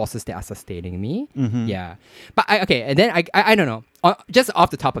forces that are sustaining me. Yeah. But and then I don't know. Just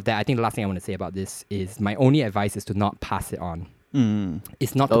off the top of that, I think the last thing I want to say about this is my only advice is to not pass it on.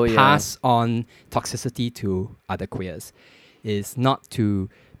 It's not to pass on toxicity to other queers. It's not to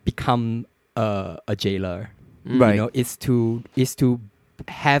become a jailer. Right. Is to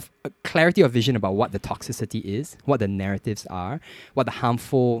have a clarity of vision about what the toxicity is, what the narratives are, what the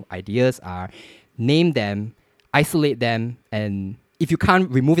harmful ideas are. Name them, isolate them, and if you can't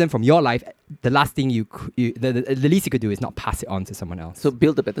remove them from your life, the last thing the least you could do is not pass it on to someone else. So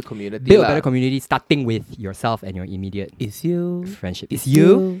build a better community. Build a better community, starting with yourself and your immediate friendship. It's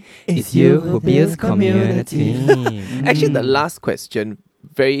you who builds community. Actually, the last question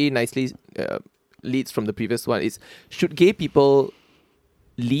very nicely leads from the previous one is, should gay people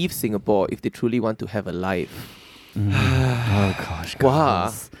leave Singapore if they truly want to have a life? Oh gosh.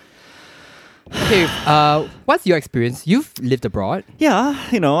 Wow. Okay, what's your experience? You've lived abroad. Yeah,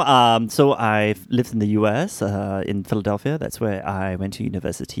 so I've lived in the US, in Philadelphia. That's where I went to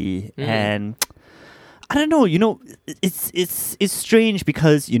university. And I don't know. It's strange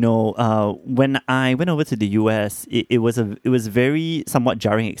because when I went over to the US, it was very somewhat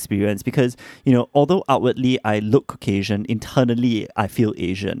jarring experience because although outwardly I look Caucasian, internally I feel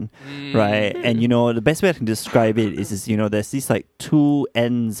Asian, right? And the best way I can describe it is there's these like two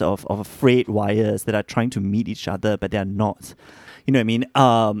ends of frayed wires that are trying to meet each other, but they're not. You know what I mean?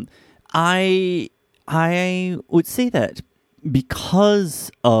 I would say that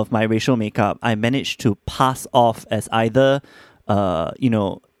because of my racial makeup, I managed to pass off as either,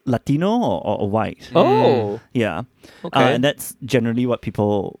 Latino or white. Oh. Yeah. Okay. And that's generally what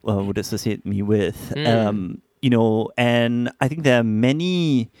people would associate me with. And I think there are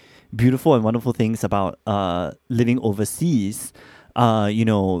many beautiful and wonderful things about living overseas.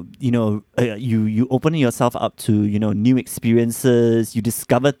 You open yourself up to new experiences. You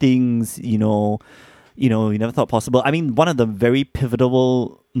discover things you never thought possible. I mean, one of the very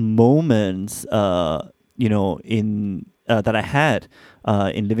pivotal moments in that I had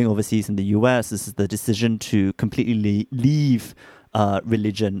in living overseas in the US is the decision to completely leave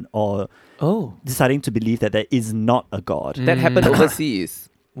religion or deciding to believe that there is not a God. That happened overseas.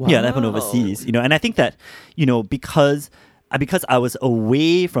 Wow. Yeah, that happened overseas. And I think that because I was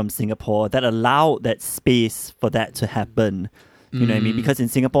away from Singapore, that allowed that space for that to happen. You know what I mean? Because in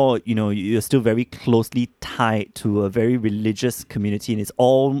Singapore, you're still very closely tied to a very religious community, and it's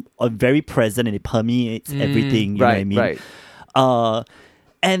all very present and it permeates everything. You know what I mean? Right.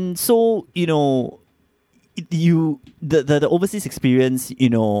 And so the overseas experience,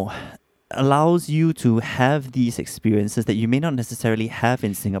 allows you to have these experiences that you may not necessarily have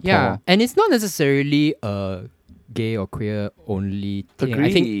in Singapore. Yeah, and it's not necessarily a gay or queer only thing. I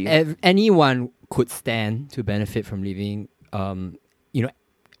think anyone could stand to benefit from living,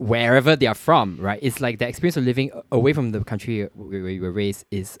 wherever they are from, right? It's like the experience of living away from the country where you were raised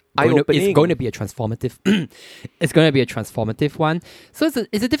is going to be a transformative. It's going to be a transformative one. So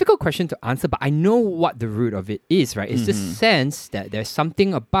it's a difficult question to answer, but I know what the root of it is, right? It's this sense that there's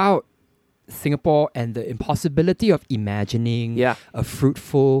something about Singapore and the impossibility of imagining a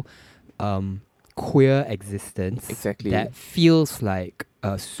fruitful queer existence that feels like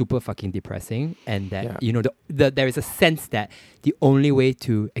super fucking depressing, and that there is a sense that the only way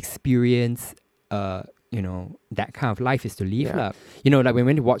to experience that kind of life is to leave. Like when we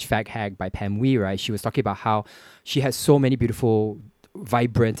went to watch Fag Hag by Pam Wee, right, she was talking about how she has so many beautiful,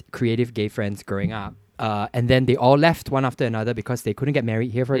 vibrant, creative gay friends growing up. And then they all left one after another because they couldn't get married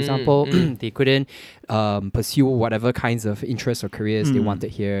here, for example. They couldn't pursue whatever kinds of interests or careers they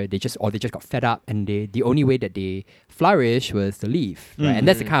wanted here. They just got fed up, and the only way that they flourished was to leave. Right? And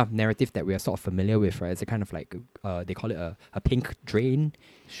that's the kind of narrative that we are sort of familiar with, right? It's a kind of like they call it a pink drain.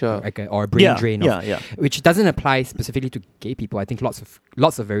 Sure. Or a brain drain. Which doesn't apply specifically to gay people. I think lots of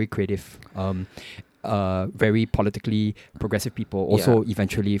very creative very politically progressive people also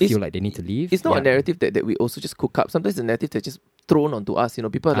eventually feel like they need to leave. It's not a narrative that we also just cook up. Sometimes the narrative that's just thrown onto us.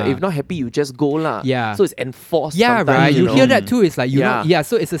 People are like, if not happy, you just go lah. Yeah. So it's enforced. Yeah, sometimes, right. You hear that too. It's like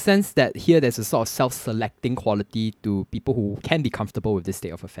so it's a sense that here there's a sort of self-selecting quality to people who can be comfortable with this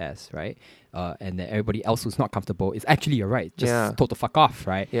state of affairs, right? And then everybody else who's not comfortable is actually you're right. Just told to fuck off,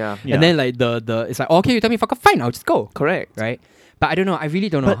 right? Yeah. And then like the it's like, okay, you tell me fuck off, fine, I'll just go. Correct. Right? But I don't know. I really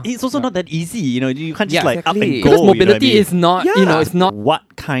don't know. But it's also not that easy. You can't just up and go. Because mobility is not, it's not.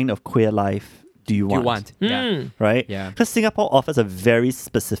 What kind of queer life do you want? Yeah. Right? Yeah. Because Singapore offers a very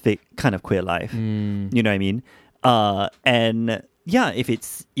specific kind of queer life. You know what I mean? And if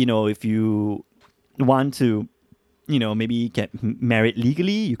it's, if you want to, maybe get married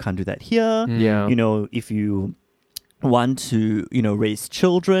legally, you can't do that here. Yeah. If you want to, raise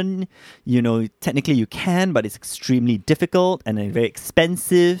children, technically you can, but it's extremely difficult and very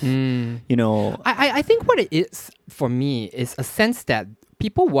expensive. I think what it is for me is a sense that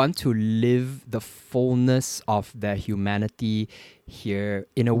people want to live the fullness of their humanity here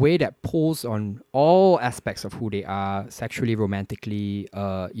in a way that pulls on all aspects of who they are, sexually, romantically,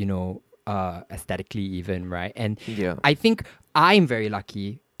 aesthetically even, right? And I think I'm very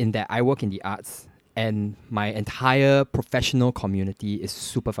lucky in that I work in the arts, and my entire professional community is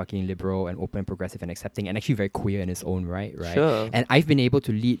super fucking liberal and open, progressive and accepting, and actually very queer in its own right? Sure. And I've been able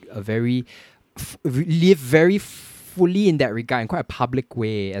to live very fully in that regard in quite a public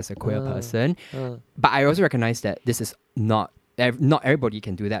way as a queer person. But I also recognize that this is not everybody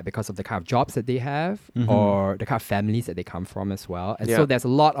can do that because of the kind of jobs that they have or the kind of families that they come from as well. And so there's a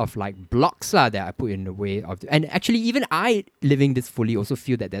lot of like blocks that I put in the way of, and actually even I living this fully also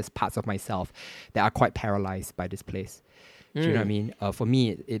feel that there's parts of myself that are quite paralyzed by this place. Do you know what I mean? For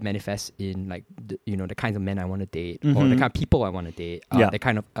me, it manifests in like the kinds of men I want to date, or the kind of people I want to date, the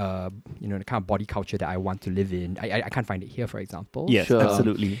kind of the kind of body culture that I want to live in. I can't find it here, for example. Yes, Sure.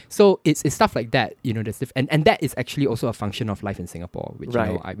 absolutely. So it's stuff like that. There's and that is actually also a function of life in Singapore, which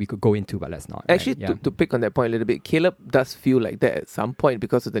Right. we could go into, but let's not. Actually, right? Yeah. to pick on that point a little bit, Caleb does feel like that at some point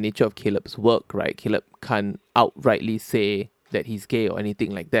because of the nature of Caleb's work, right? Caleb can't outrightly say that he's gay or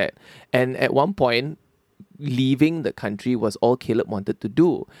anything like that. And at one point, leaving the country was all Caleb wanted to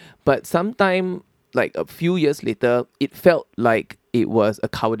do. But sometime, like a few years later, it felt like it was a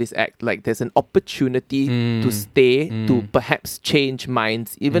cowardice act. Like there's an opportunity to stay, to perhaps change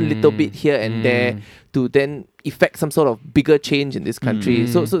minds, even little bit here and there, to then effect some sort of bigger change in this country.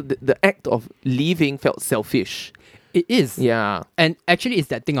 So the act of leaving felt selfish. It is. Yeah. And actually, it's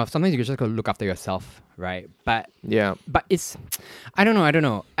that thing of sometimes you just gotta look after yourself, right? But Yeah. it's, I don't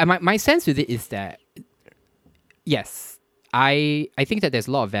know. And my sense with it is that, yes, I think that there's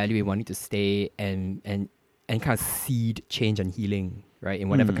a lot of value in wanting to stay and kind of seed change and healing, right, in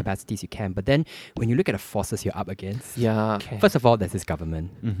whatever capacities you can. But then when you look at the forces you're up against, Yeah. first of all, there's this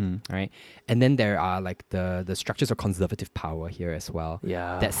government, right? And then there are like the structures of conservative power here as well,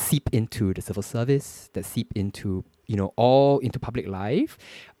 Yeah. that seep into the civil service, that seep into all into public life,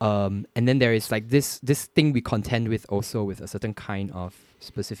 and then there is like this thing we contend with also with a certain kind of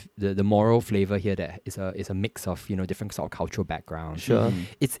specific the moral flavor here that is a mix of different sort of cultural backgrounds. Sure.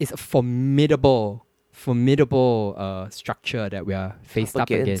 It's a formidable structure that we are faced up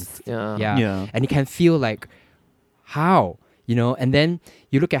against. Yeah. Yeah. And you can feel like how and then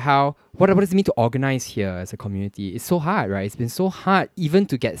you look at how what does it mean to organize here as a community. It's so hard, right? It's been so hard even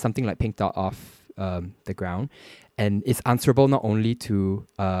to get something like Pink Dot off the ground. And it's answerable not only to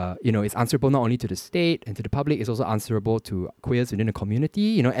the state and to the public. It's also answerable to queers within the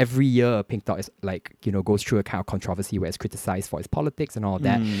community. Every year Pink Dot is like goes through a kind of controversy where it's criticized for its politics and all of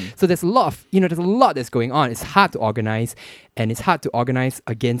that. So there's a lot of there's a lot that's going on. It's hard to organize, and it's hard to organize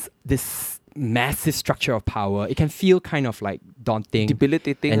against this massive structure of power. It can feel kind of like daunting,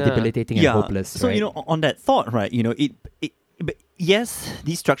 Debilitating. and hopeless. So right? on that thought, right? But yes,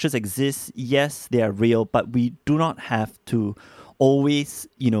 these structures exist. Yes, they are real, but we do not have to always,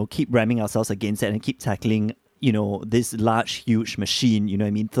 keep ramming ourselves against it and keep tackling, this large, huge machine. You know what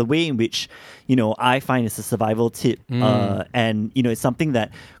I mean? The way in which, I find it's a survival tip, and it's something that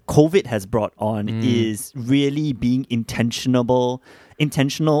COVID has brought on is really being intentional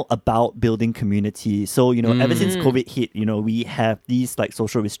about building community. So, ever since COVID hit, we have these like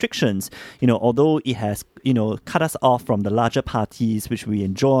social restrictions, although it has, cut us off from the larger parties, which we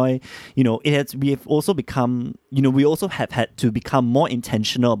enjoy, we have also become, we also have had to become more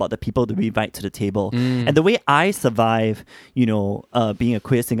intentional about the people that we invite to the table. And the way I survive, being a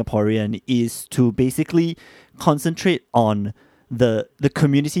queer Singaporean is to basically concentrate on the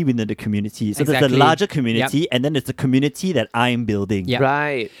community within the community. So there's Exactly. the larger community, and then there's the community that I'm building. Yeah.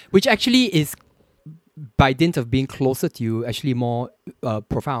 Right. Which actually is, by dint of being closer to you, actually more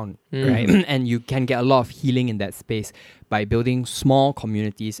profound, right? And you can get a lot of healing in that space by building small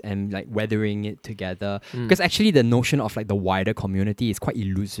communities and like weathering it together. Because actually the notion of like the wider community is quite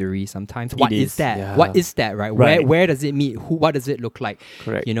illusory sometimes. What is is. that? Yeah. What is that, right? Right. Where does it meet? What does it look like?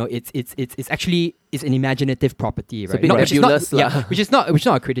 Correct. It's actually an imaginative property, right? a bit nebulous lah. Which is not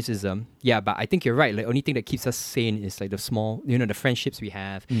a criticism. Yeah, but I think you're right. Like only thing that keeps us sane is like the small, the friendships we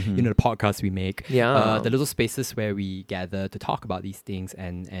have, the podcasts we make, Yeah. the little spaces where we gather to talk about these things,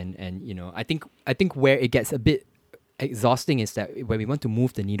 and I think where it gets a bit exhausting is that when we want to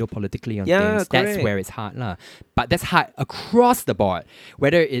move the needle politically on Yeah, things, that's correct. where it's hard lah. But that's hard across the board,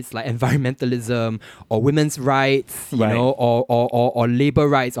 whether it's like environmentalism or women's rights, Right. or labor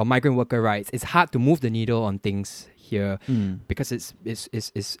rights or migrant worker rights. It's hard to move the needle on things here because it's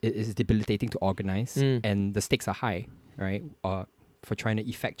debilitating to organize, and the stakes are high, right? For trying to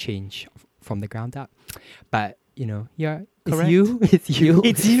effect change from the ground up. But Correct. it's you It's you.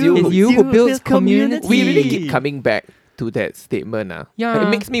 it's you who builds community. We really keep coming back to that statement. Yeah. And it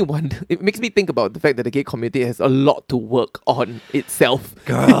makes me wonder, it makes me think about the fact that the gay community has a lot to work on itself.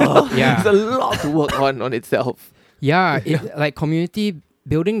 Yeah. There's a lot to work on itself. Yeah, like community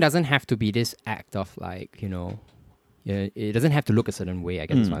building doesn't have to be this act of like, it doesn't have to look a certain way, I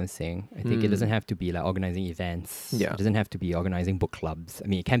guess is what I'm saying. I think it doesn't have to be like organizing events. Yeah. It doesn't have to be organizing book clubs. I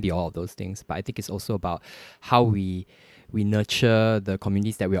mean, it can be all of those things, but I think it's also about how we nurture the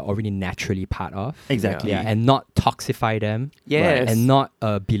communities that we are already naturally part of. Exactly. Yeah, and not toxify them. Yes. And not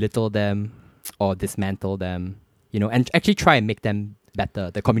belittle them or dismantle them, and actually try and make them better.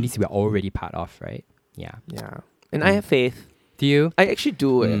 The communities we're already part of, right? Yeah. Yeah. And I have faith. Do you? I actually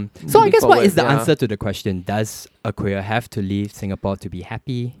do. So I Moving guess what forward, is the yeah. answer to the question? Does a queer have to leave Singapore to be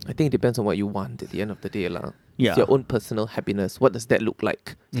happy? I think it depends on what you want at the end of the day, lah. Yeah. It's your own personal happiness. What does that look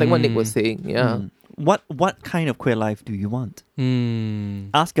like? It's like what Nick was saying. Yeah. What kind of queer life do you want?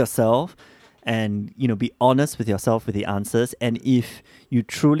 Ask yourself, and be honest with yourself with the answers. And if you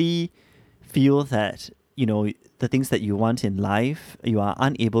truly feel that the things that you want in life, you are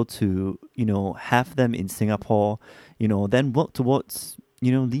unable to have them in Singapore, then work towards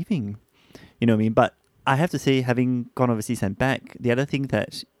leaving. You know what I mean? But I have to say, having gone overseas and back, the other thing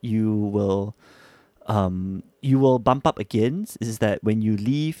that you will bump up against is that when you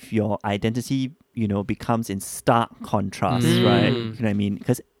leave, your identity becomes in stark contrast, right? You know what I mean?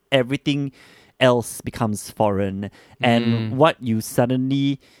 Because everything else becomes foreign, and what you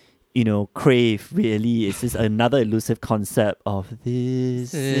suddenly crave really is just another elusive concept of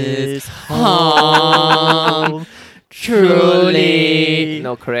this is home. Truly.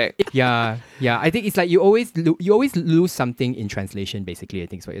 No, correct. Yeah. I think it's like you always lose something in translation. Basically, I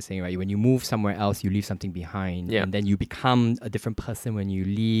think is what you're saying, right? When you move somewhere else, you leave something behind, and then you become a different person when you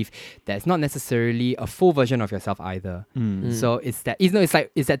leave. That's not necessarily a full version of yourself either. So it's that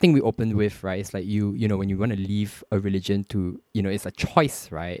it's that thing we opened with, right? It's like you when you want to leave a religion to it's a choice,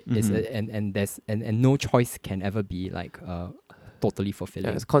 right? It's and no choice can ever be like totally fulfilling.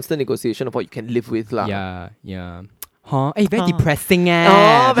 Yeah, it's constant negotiation of what you can live with, lah. Yeah. Huh? Hey, very depressing,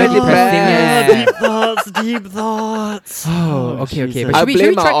 Oh, very depressing. Deep thoughts. Oh, okay. Jesus. But I should we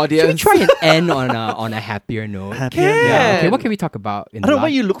blame try, our should we audience. try and end on a happier note? Happier. Yeah. Okay, Can. what can we talk about in I don't know life?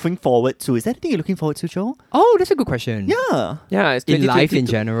 what you're looking forward to. Is there anything you're looking forward to, Joe? Oh, that's a good question. Yeah. Yeah, it's In life in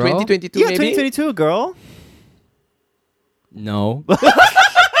 2022 general? 2022 Yeah, maybe? 2022, girl. No.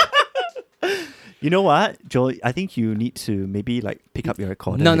 You know what, Joe? I think you need to maybe pick up your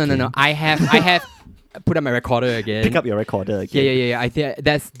recorder. No. again. I have put up my recorder again. Pick up your recorder again. Yeah. I think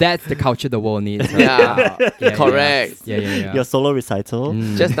that's the culture the world needs. Right? Yeah. Correct. Yeah. Your solo recital.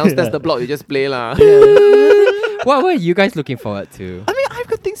 Just downstairs the block, you just play, lah. What are you guys looking forward to? I mean, I've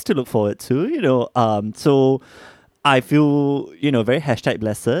got things to look forward to, so I feel, very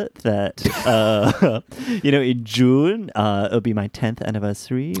 #blessed that, in June, it'll be my 10th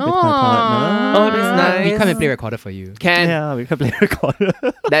anniversary with my partner. Oh, that's nice. We come and play recorder for you. Can. Yeah, we can play recorder.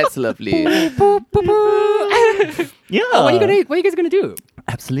 That's lovely. Yeah. What are you guys gonna do?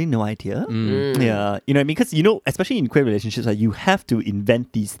 Absolutely no idea. Mm. Yeah, you know what I mean? Because, especially in queer relationships, you have to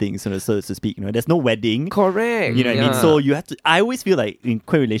invent these things, so to speak. There's no wedding. Correct. You know what I mean? So you have to. I always feel like in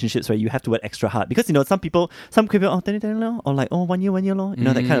queer relationships, right, you have to work extra hard because some queer people, or like 1 year, lor.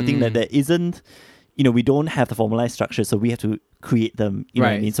 That kind of thing that there isn't. We don't have the formalized structure, so we have to create them. You know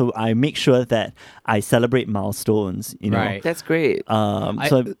what I Right. mean? So I make sure that I celebrate milestones. Right. That's great. So I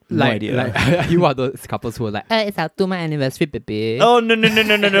have no idea. Like you are those couples who are like, it's our 2-month anniversary, baby. Oh no!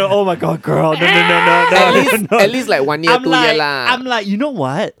 Oh my god, girl! No! At least like 1 year, 2 year lah. I'm like, you know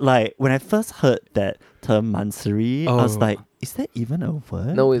what? Like when I first heard that term "mansari," I was Oh. like, is that even a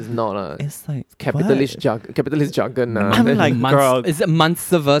word? No, it's not. It's like Capitalist what? capitalist jargon. I'm like, girl, Is it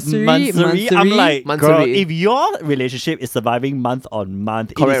monthsversary? Mansari. I'm like, Mansari. girl, if your relationship is surviving month on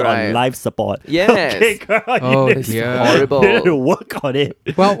month, it Correct, is right. on life support. Yes. Okay, girl, Oh, you need dear. Horrible. to work on it.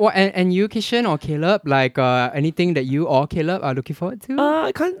 well, and you, Kishan or Caleb, like anything that you or Caleb are looking forward to?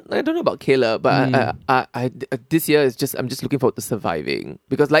 I don't know about Caleb, but I this year is I'm just looking forward to surviving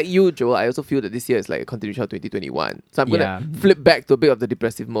because like you, Joel, I also feel that this year is like a continuation of 2021. So I'm gonna flip back to a bit of the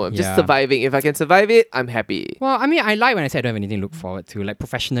depressive mode. I'm just Yeah. surviving. If I can survive it, I'm happy. Well, I mean, I like when I say I don't have anything to look forward to. Like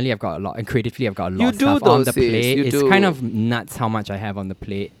professionally, I've got a lot, and creatively, I've got a lot You of do stuff though, on the sis, plate. you It's do. kind of nuts how much I have on the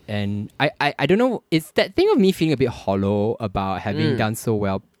plate, and I don't know. It's that thing of me feeling a bit hollow about having done so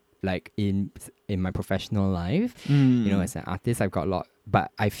well, like in my professional life. As an artist, I've got a lot,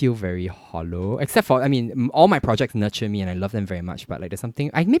 but I feel very hollow. Except for, all my projects nurture me, and I love them very much. But like, there's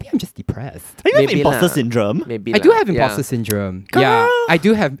something. Maybe I'm just depressed. You have Maybe imposter lah. syndrome. Maybe I do lah. have Yeah. imposter syndrome. Yeah, I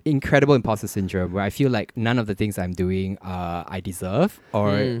do have incredible imposter syndrome where I feel like none of the things I'm doing I deserve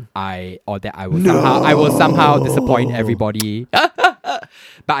or that I will somehow disappoint everybody.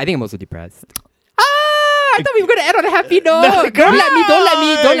 But I think I'm also depressed. I thought we were gonna end on a happy note. Don't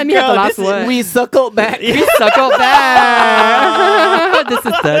let me have the last word. We circled back. We circled back. This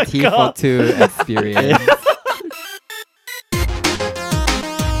is the T for 2 experience.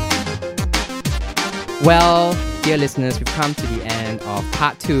 Well, dear listeners, we've come to the end of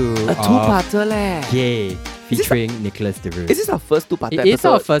part 2 A of two-parter leh. Yay, featuring Nicholas DeRue. Is this our first two-parter It episode? is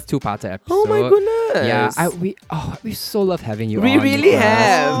our first 2-parter episode. Oh my goodness. Yeah, we so love having you We on. really Nicholas.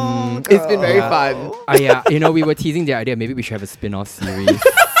 have. It's been very fun. Yeah, we were teasing the idea maybe we should have a spin-off series.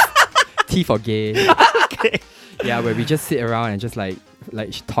 T for gay. Okay. Yeah, where we just sit around and just like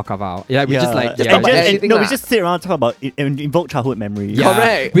talk about. Yeah, we just like Just yeah. talk about anything no, we lah. just sit around and talk about and invoke childhood memories. Yeah.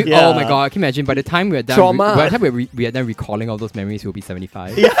 Correct. Oh my Yeah. god, can you imagine by the time we're done Trauma. by the time we are done recalling all those memories, we'll be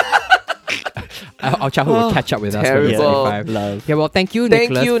 75. Yeah. Our childhood will catch up with us when we're Terrible. 75. Love. Yeah, well, thank you, Thank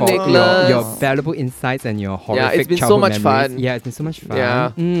Nicholas, you, for Nicholas. your valuable insights and your horrific it's been so childhood much memories. fun. Yeah, it's been so much fun.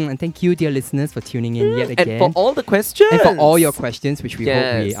 Yeah. And thank you, dear listeners, for tuning in yet again. And for all the questions. And for all your questions, which we hope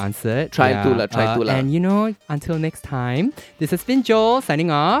we Yes. answered. Try to lah. And until next time, this has been Joel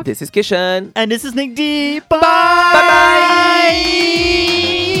signing off. This is Kishan. And this is Nick D. Bye. Bye-bye.